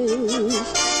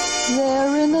kissed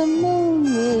there in the moonlit.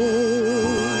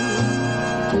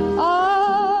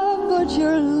 Ah, but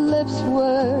your lips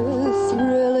were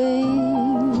thrilling,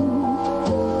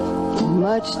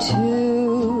 much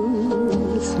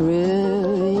too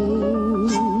thrilling.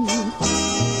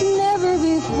 Never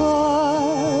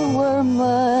before were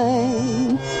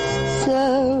mine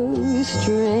so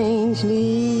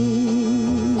strangely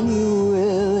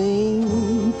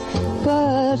willing,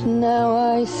 but now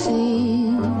I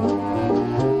see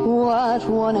what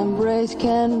one embrace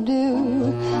can do.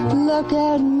 Look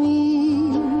at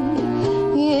me,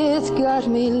 it's got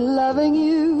me loving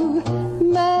you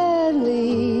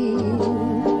madly.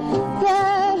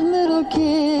 That little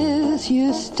kiss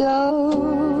you stole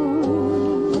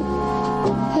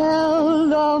held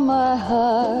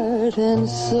heart and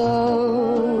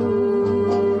soul.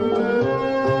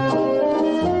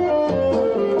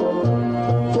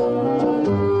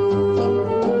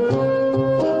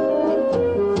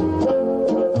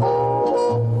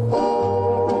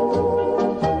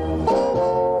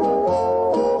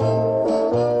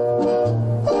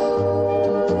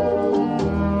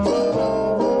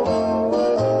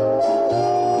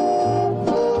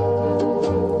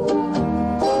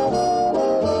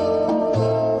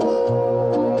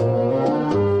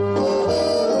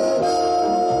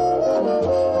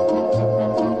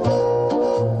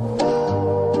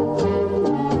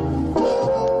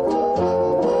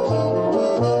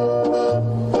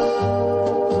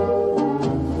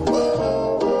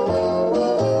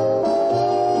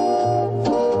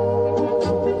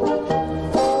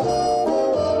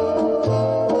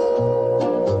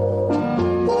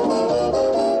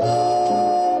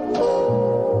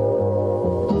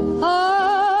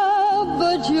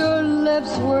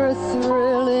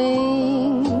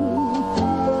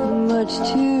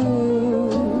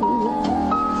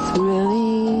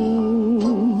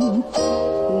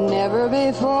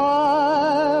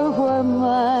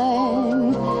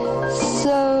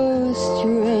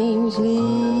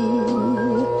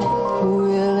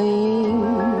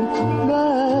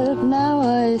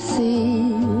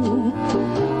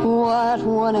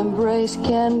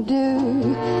 Can do.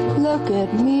 Look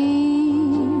at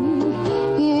me,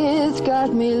 it's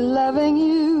got me loving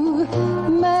you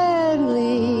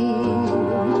madly.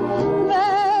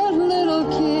 That little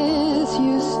kiss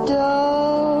you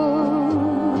stole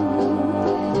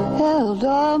held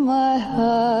all my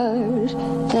heart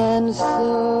and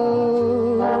soul.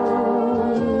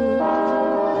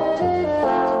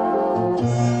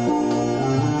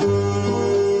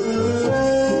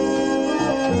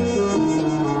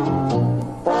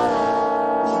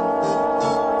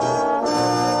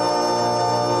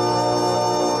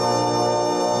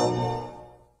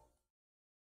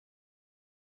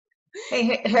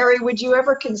 Hey, Harry, would you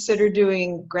ever consider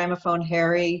doing Gramophone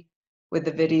Harry with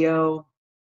the video?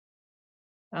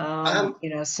 You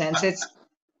know, since it's...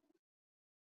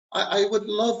 I would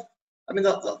love, I mean,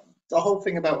 the whole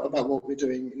thing about what we're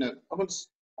doing, you know, I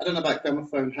don't know about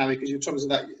Gramophone Harry, because you're talking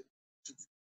about that.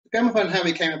 Gramophone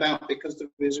Harry came about because there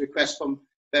was a request from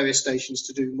various stations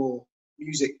to do more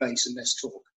music-based and less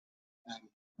talk.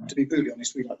 To be brutally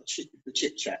honest, we like the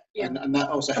chit-chat, yeah. and that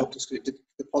also helped us with the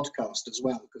podcast as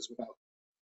well, because without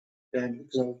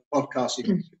because of podcasting,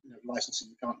 you know, licensing,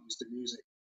 you can't use the music.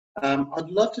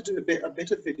 I'd love to do a bit of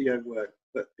video work,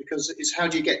 but because it's how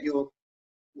do you get your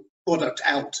product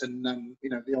out, and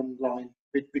you know, the online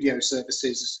video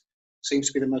services seems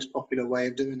to be the most popular way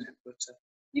of doing it. But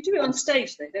you do it on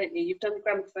stage, though, don't you? You've done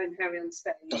Gramophone Harry on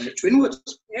stage. Done it at Twinwoods.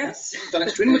 Yes. Done it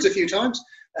at Twinwoods a few times.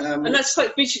 And that's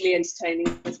quite visually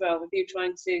entertaining as well, with you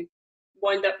trying to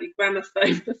wind up your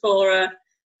gramophone before,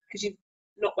 because you've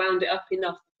not wound it up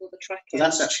enough before the track ends. So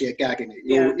that's actually a gag in it.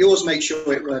 Yours makes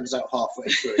sure it runs out halfway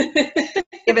through.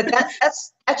 Yeah, but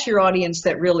that's your audience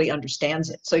that really understands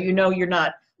it. So you know you're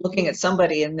not looking at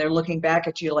somebody and they're looking back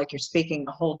at you like you're speaking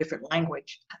a whole different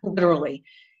language, literally.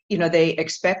 You know, they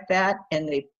expect that, and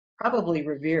they probably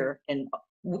revere and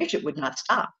wish it would not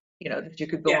stop, you know, that you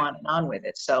could go on and on with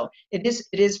it. So it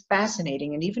is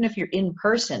fascinating. And even if you're in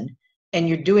person and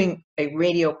you're doing a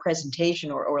radio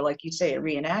presentation or like you say, a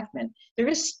reenactment, there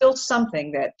is still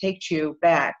something that takes you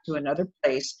back to another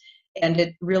place, and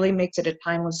it really makes it a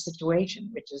timeless situation,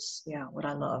 which is, yeah, what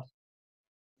I love.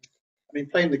 I mean,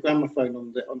 playing the gramophone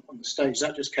on the stage,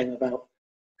 that just came about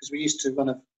because we used to run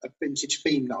a vintage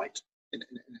theme night in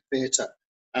a theatre,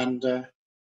 and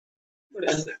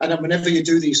whenever you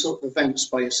do these sort of events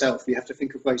by yourself, you have to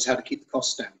think of ways how to keep the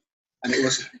costs down. And it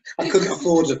was, I couldn't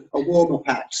afford a warm-up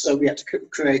act, so we had to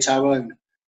create our own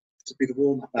to be the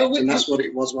warm-up act, and that's what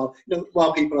it was.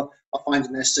 While people are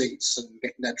finding their seats and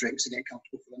getting their drinks and getting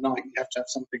comfortable for the night, you have to have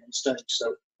something on stage.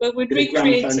 So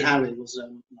Gramophone Harry was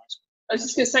nice. I was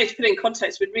just going to say, to put it in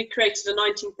context, we'd recreated a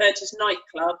 1930s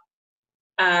nightclub.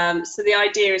 So the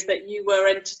idea is that you were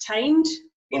entertained,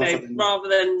 rather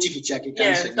than jiggy-jaggy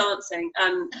dancing. Yeah, dancing.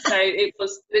 So it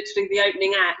was literally the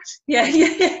opening act. Yeah.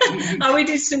 Oh, we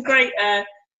did some great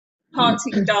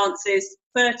party dances,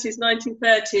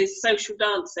 1930s social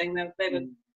dancing. They were,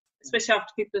 especially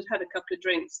after people had had a couple of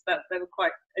drinks, that they were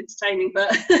quite entertaining.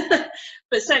 But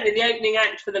but certainly the opening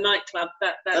act for the nightclub,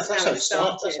 that's how it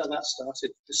started. That's how that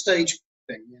started. The stage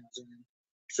thing, yeah.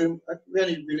 I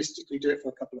really realistically do it for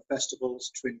a couple of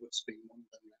festivals, Twinwoods being one of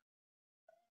them,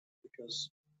 because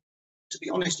to be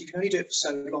honest, you can only do it for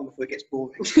so long before it gets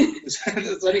boring.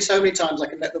 There's only so many times I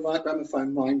can let the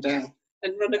gramophone wind down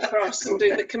and run across and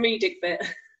do the comedic bit.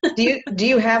 Do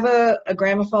you have a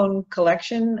gramophone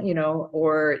collection, you know,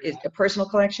 or is a personal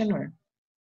collection, or?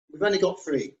 We've only got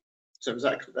 3, so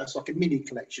that's like a mini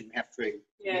collection. We have 3.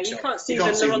 Yeah, you So can't see you them,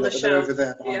 can't see they're on them, the but they're shelf. over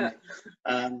there behind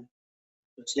Yeah. me.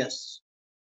 But yes,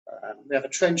 we have a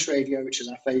trench radio, which is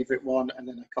our favourite one, and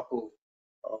then a couple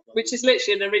of Which is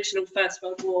literally an original First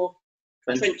World War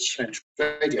trench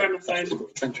radio, gramophone.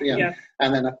 trench, yeah. Yeah.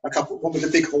 And then a couple, one with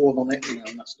a big horn on it, you know,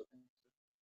 and that sort of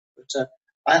thing.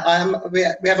 But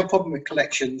we have a problem with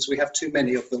collections. We have too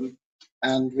many of them,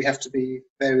 and we have to be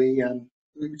very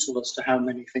brutal as to how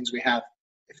many things we have.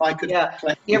 If I could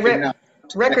collect now,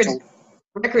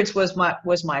 records was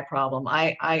my problem.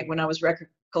 I when I was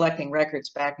collecting records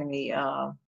back in the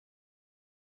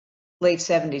late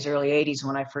 70s, early 80s,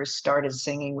 when I first started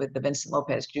singing with the Vincent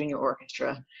Lopez Jr.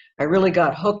 Orchestra, I really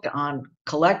got hooked on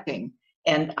collecting,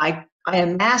 and I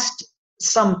amassed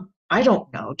some, I don't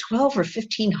know, 12 or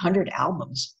 1,500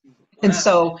 albums. And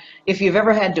so if you've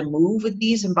ever had to move with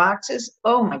these in boxes,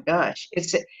 oh my gosh,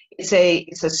 it's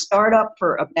a startup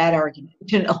for a bad argument.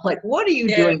 You know, like, what are you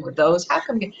doing with those? How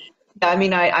come you? I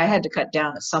mean, I had to cut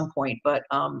down at some point, but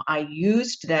I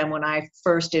used them when I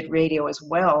first did radio as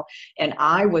well. And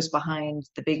I was behind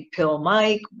the big pill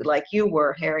mic, like you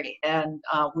were, Harry, and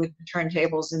with the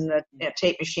turntables and the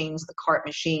tape machines, the cart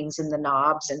machines, and the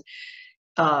knobs. And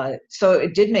so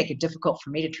it did make it difficult for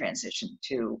me to transition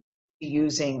to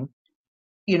using,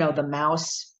 you know, the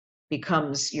mouse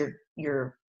becomes your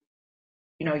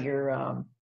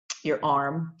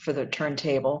arm for the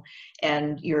turntable,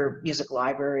 and your music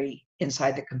library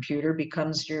inside the computer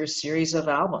becomes your series of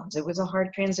albums. It was a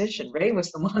hard transition. Ray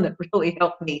was the one that really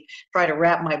helped me try to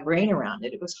wrap my brain around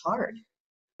it. It was hard,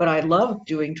 but I loved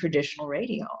doing traditional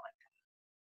radio.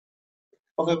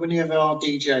 Although whenever are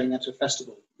DJing at a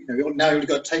festival, you know, now you've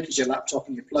got to take your laptop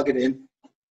and you plug it in,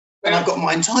 and I've got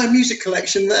my entire music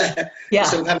collection there. Yeah.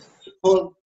 So we have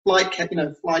flight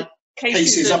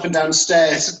cases up and down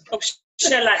stairs. Of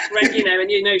shellac, you know,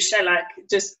 and you know shellac,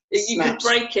 just you could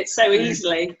break it so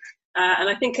easily. And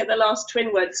I think at the last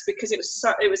Twinwoods, because it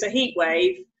was a heat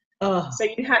wave, so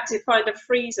you had to find a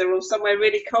freezer or somewhere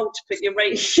really cold to put your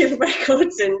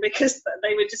records in, because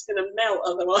they were just going to melt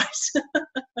otherwise.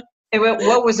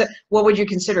 What was it? What would you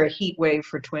consider a heat wave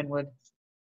for Twinwood?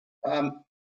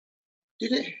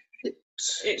 Did it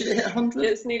hit 100?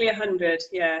 It's nearly 100,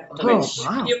 yeah. Oh,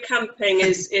 wow. Your camping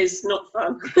is not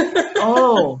fun.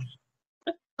 Oh,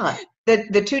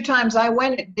 the 2 times I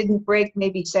went, it didn't break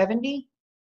maybe 70.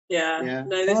 Yeah.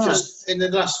 No, this just in the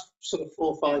last sort of 4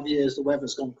 or 5 years, the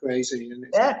weather's gone crazy, and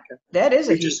it's that is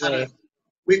a heat wave.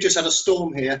 We've just had a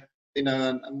storm here, you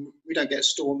know, and we don't get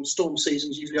storms. Storm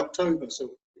season's usually October,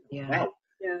 so wow.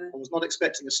 Yeah. I was not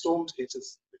expecting a storm to hit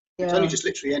us. It's only just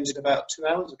literally ended about 2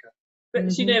 hours ago.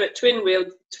 But you know, at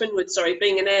Twinwood,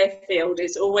 being an airfield,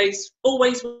 is always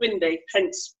windy.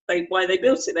 Hence, why they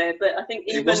built it there. But I think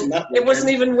it wasn't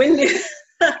even windy.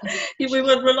 We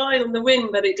were relying on the wind,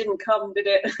 but it didn't come, did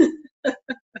it?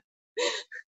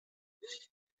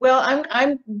 Well,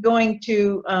 I'm going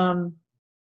to,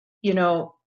 you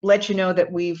know, let you know that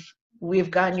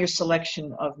we've gotten your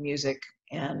selection of music,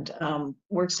 and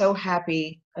we're so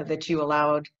happy that you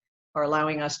are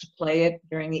allowing us to play it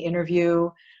during the interview.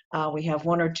 We have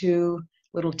 1 or 2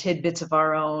 little tidbits of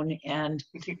our own, and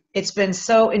it's been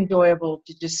so enjoyable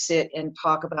to just sit and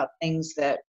talk about things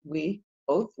that we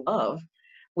both love,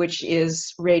 which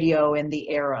is radio and the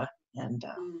era, and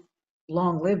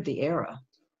long live the era.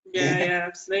 Yeah,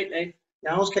 absolutely.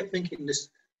 Yeah, I always kept thinking this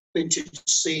vintage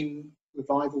scene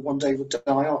revival one day will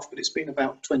die off, but it's been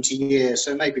about 20 years,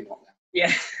 so maybe not now.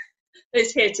 Yeah,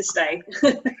 it's here to stay.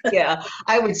 Yeah,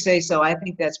 I would say so. I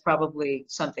think that's probably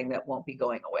something that won't be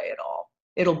going away at all.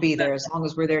 It'll be there as long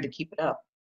as we're there to keep it up.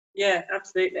 Yeah,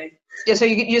 absolutely. Yeah, so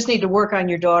you just need to work on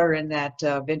your daughter in that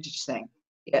vintage thing.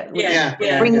 Yeah.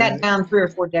 Bring that down 3 or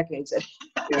 4 decades.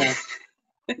 Yeah.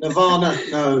 Nirvana,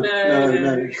 no.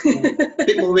 A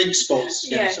bit more ink spots.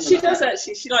 Yeah, she does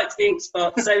actually. She likes the ink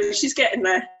spots, so she's getting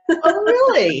there. Oh,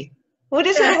 really? What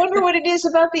is it? I wonder what it is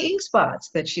about the ink spots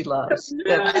that she loves.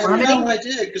 I have no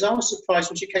idea, because I was surprised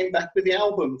when she came back with the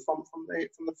album from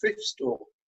the thrift store.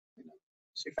 You know,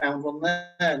 she found one there,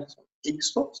 and it's like, ink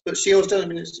spots. But she always does. I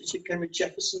mean, she came with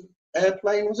Jefferson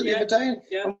Airplane, was it the other day?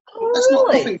 Yeah. That's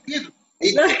not nothing new.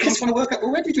 I'm trying to work out,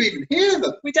 well, where did you even hear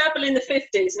them? We dabble in the 50s,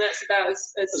 and that's about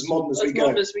as modern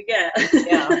as we get.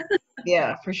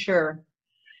 Yeah, for sure.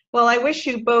 Well, I wish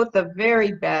you both the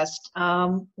very best.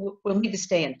 We'll need to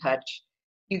stay in touch.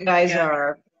 You guys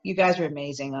are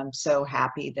amazing. I'm so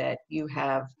happy that you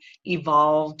have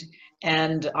evolved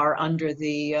and are under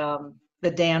the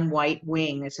Dan White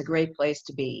wing. It's a great place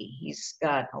to be. He's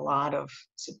got a lot of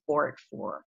support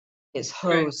for his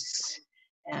hosts.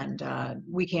 And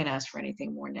we can't ask for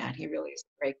anything more than that. He really is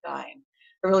a great guy. And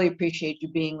I really appreciate you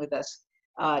being with us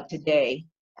today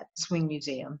at the Swing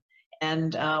Museum.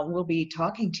 And we'll be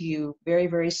talking to you very,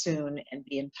 very soon, and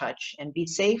be in touch, and be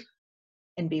safe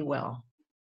and be well.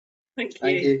 Thank you.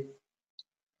 Thank you.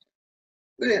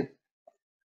 Brilliant.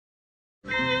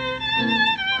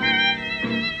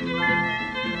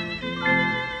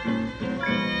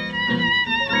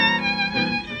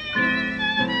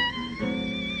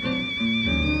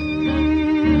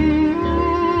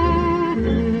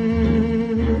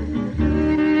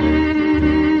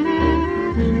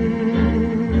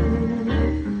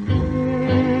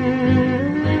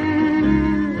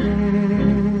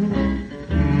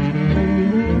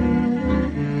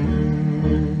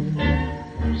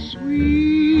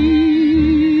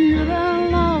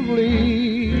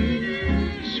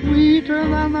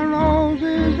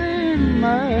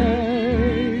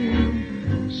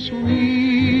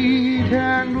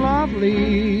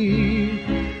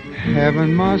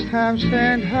 Heaven must have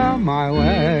sent her my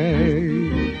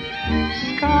way.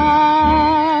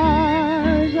 Skies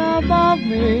above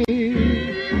me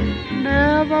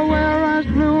never were as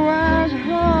blue as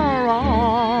her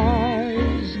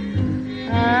eyes.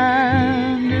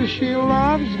 And if she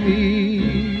loves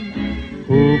me,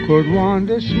 who could want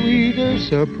a sweeter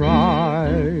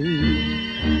surprise?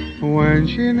 When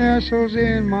she nestles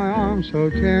in my arms so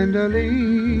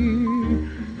tenderly,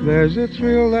 there's a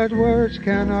thrill that words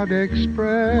cannot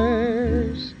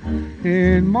express.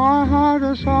 In my heart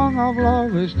a song of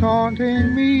love is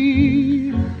taunting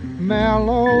me,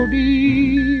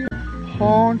 melody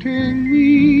haunting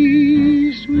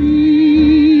me,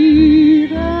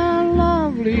 sweet and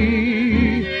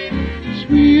lovely,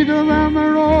 sweeter than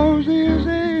the roses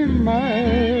in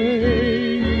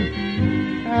May.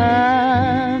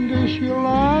 And if she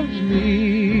loves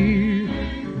me,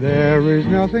 there is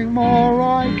nothing more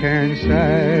I can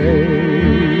say.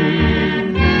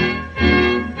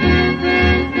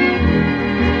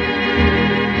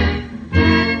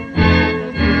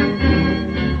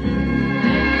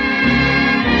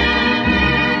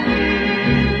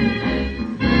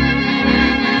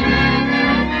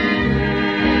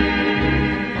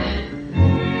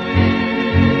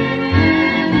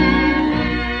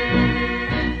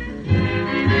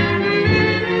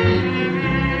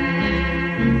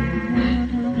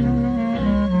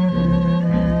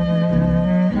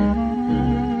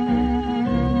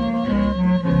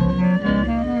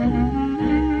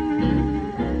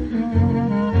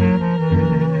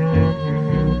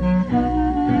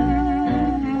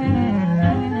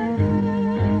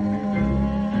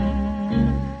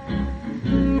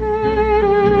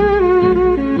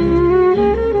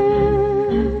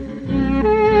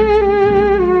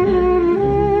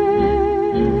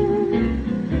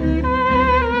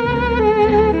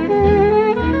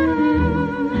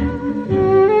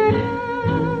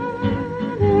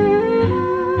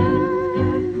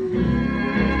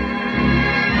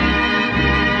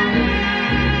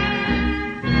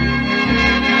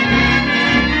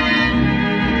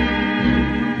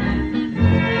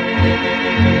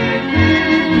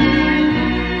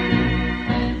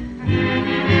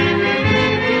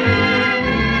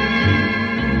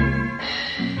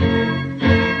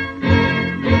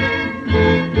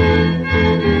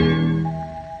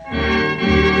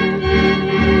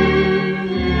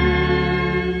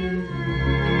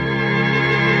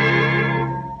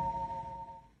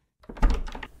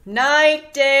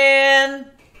 Night,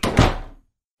 Dan.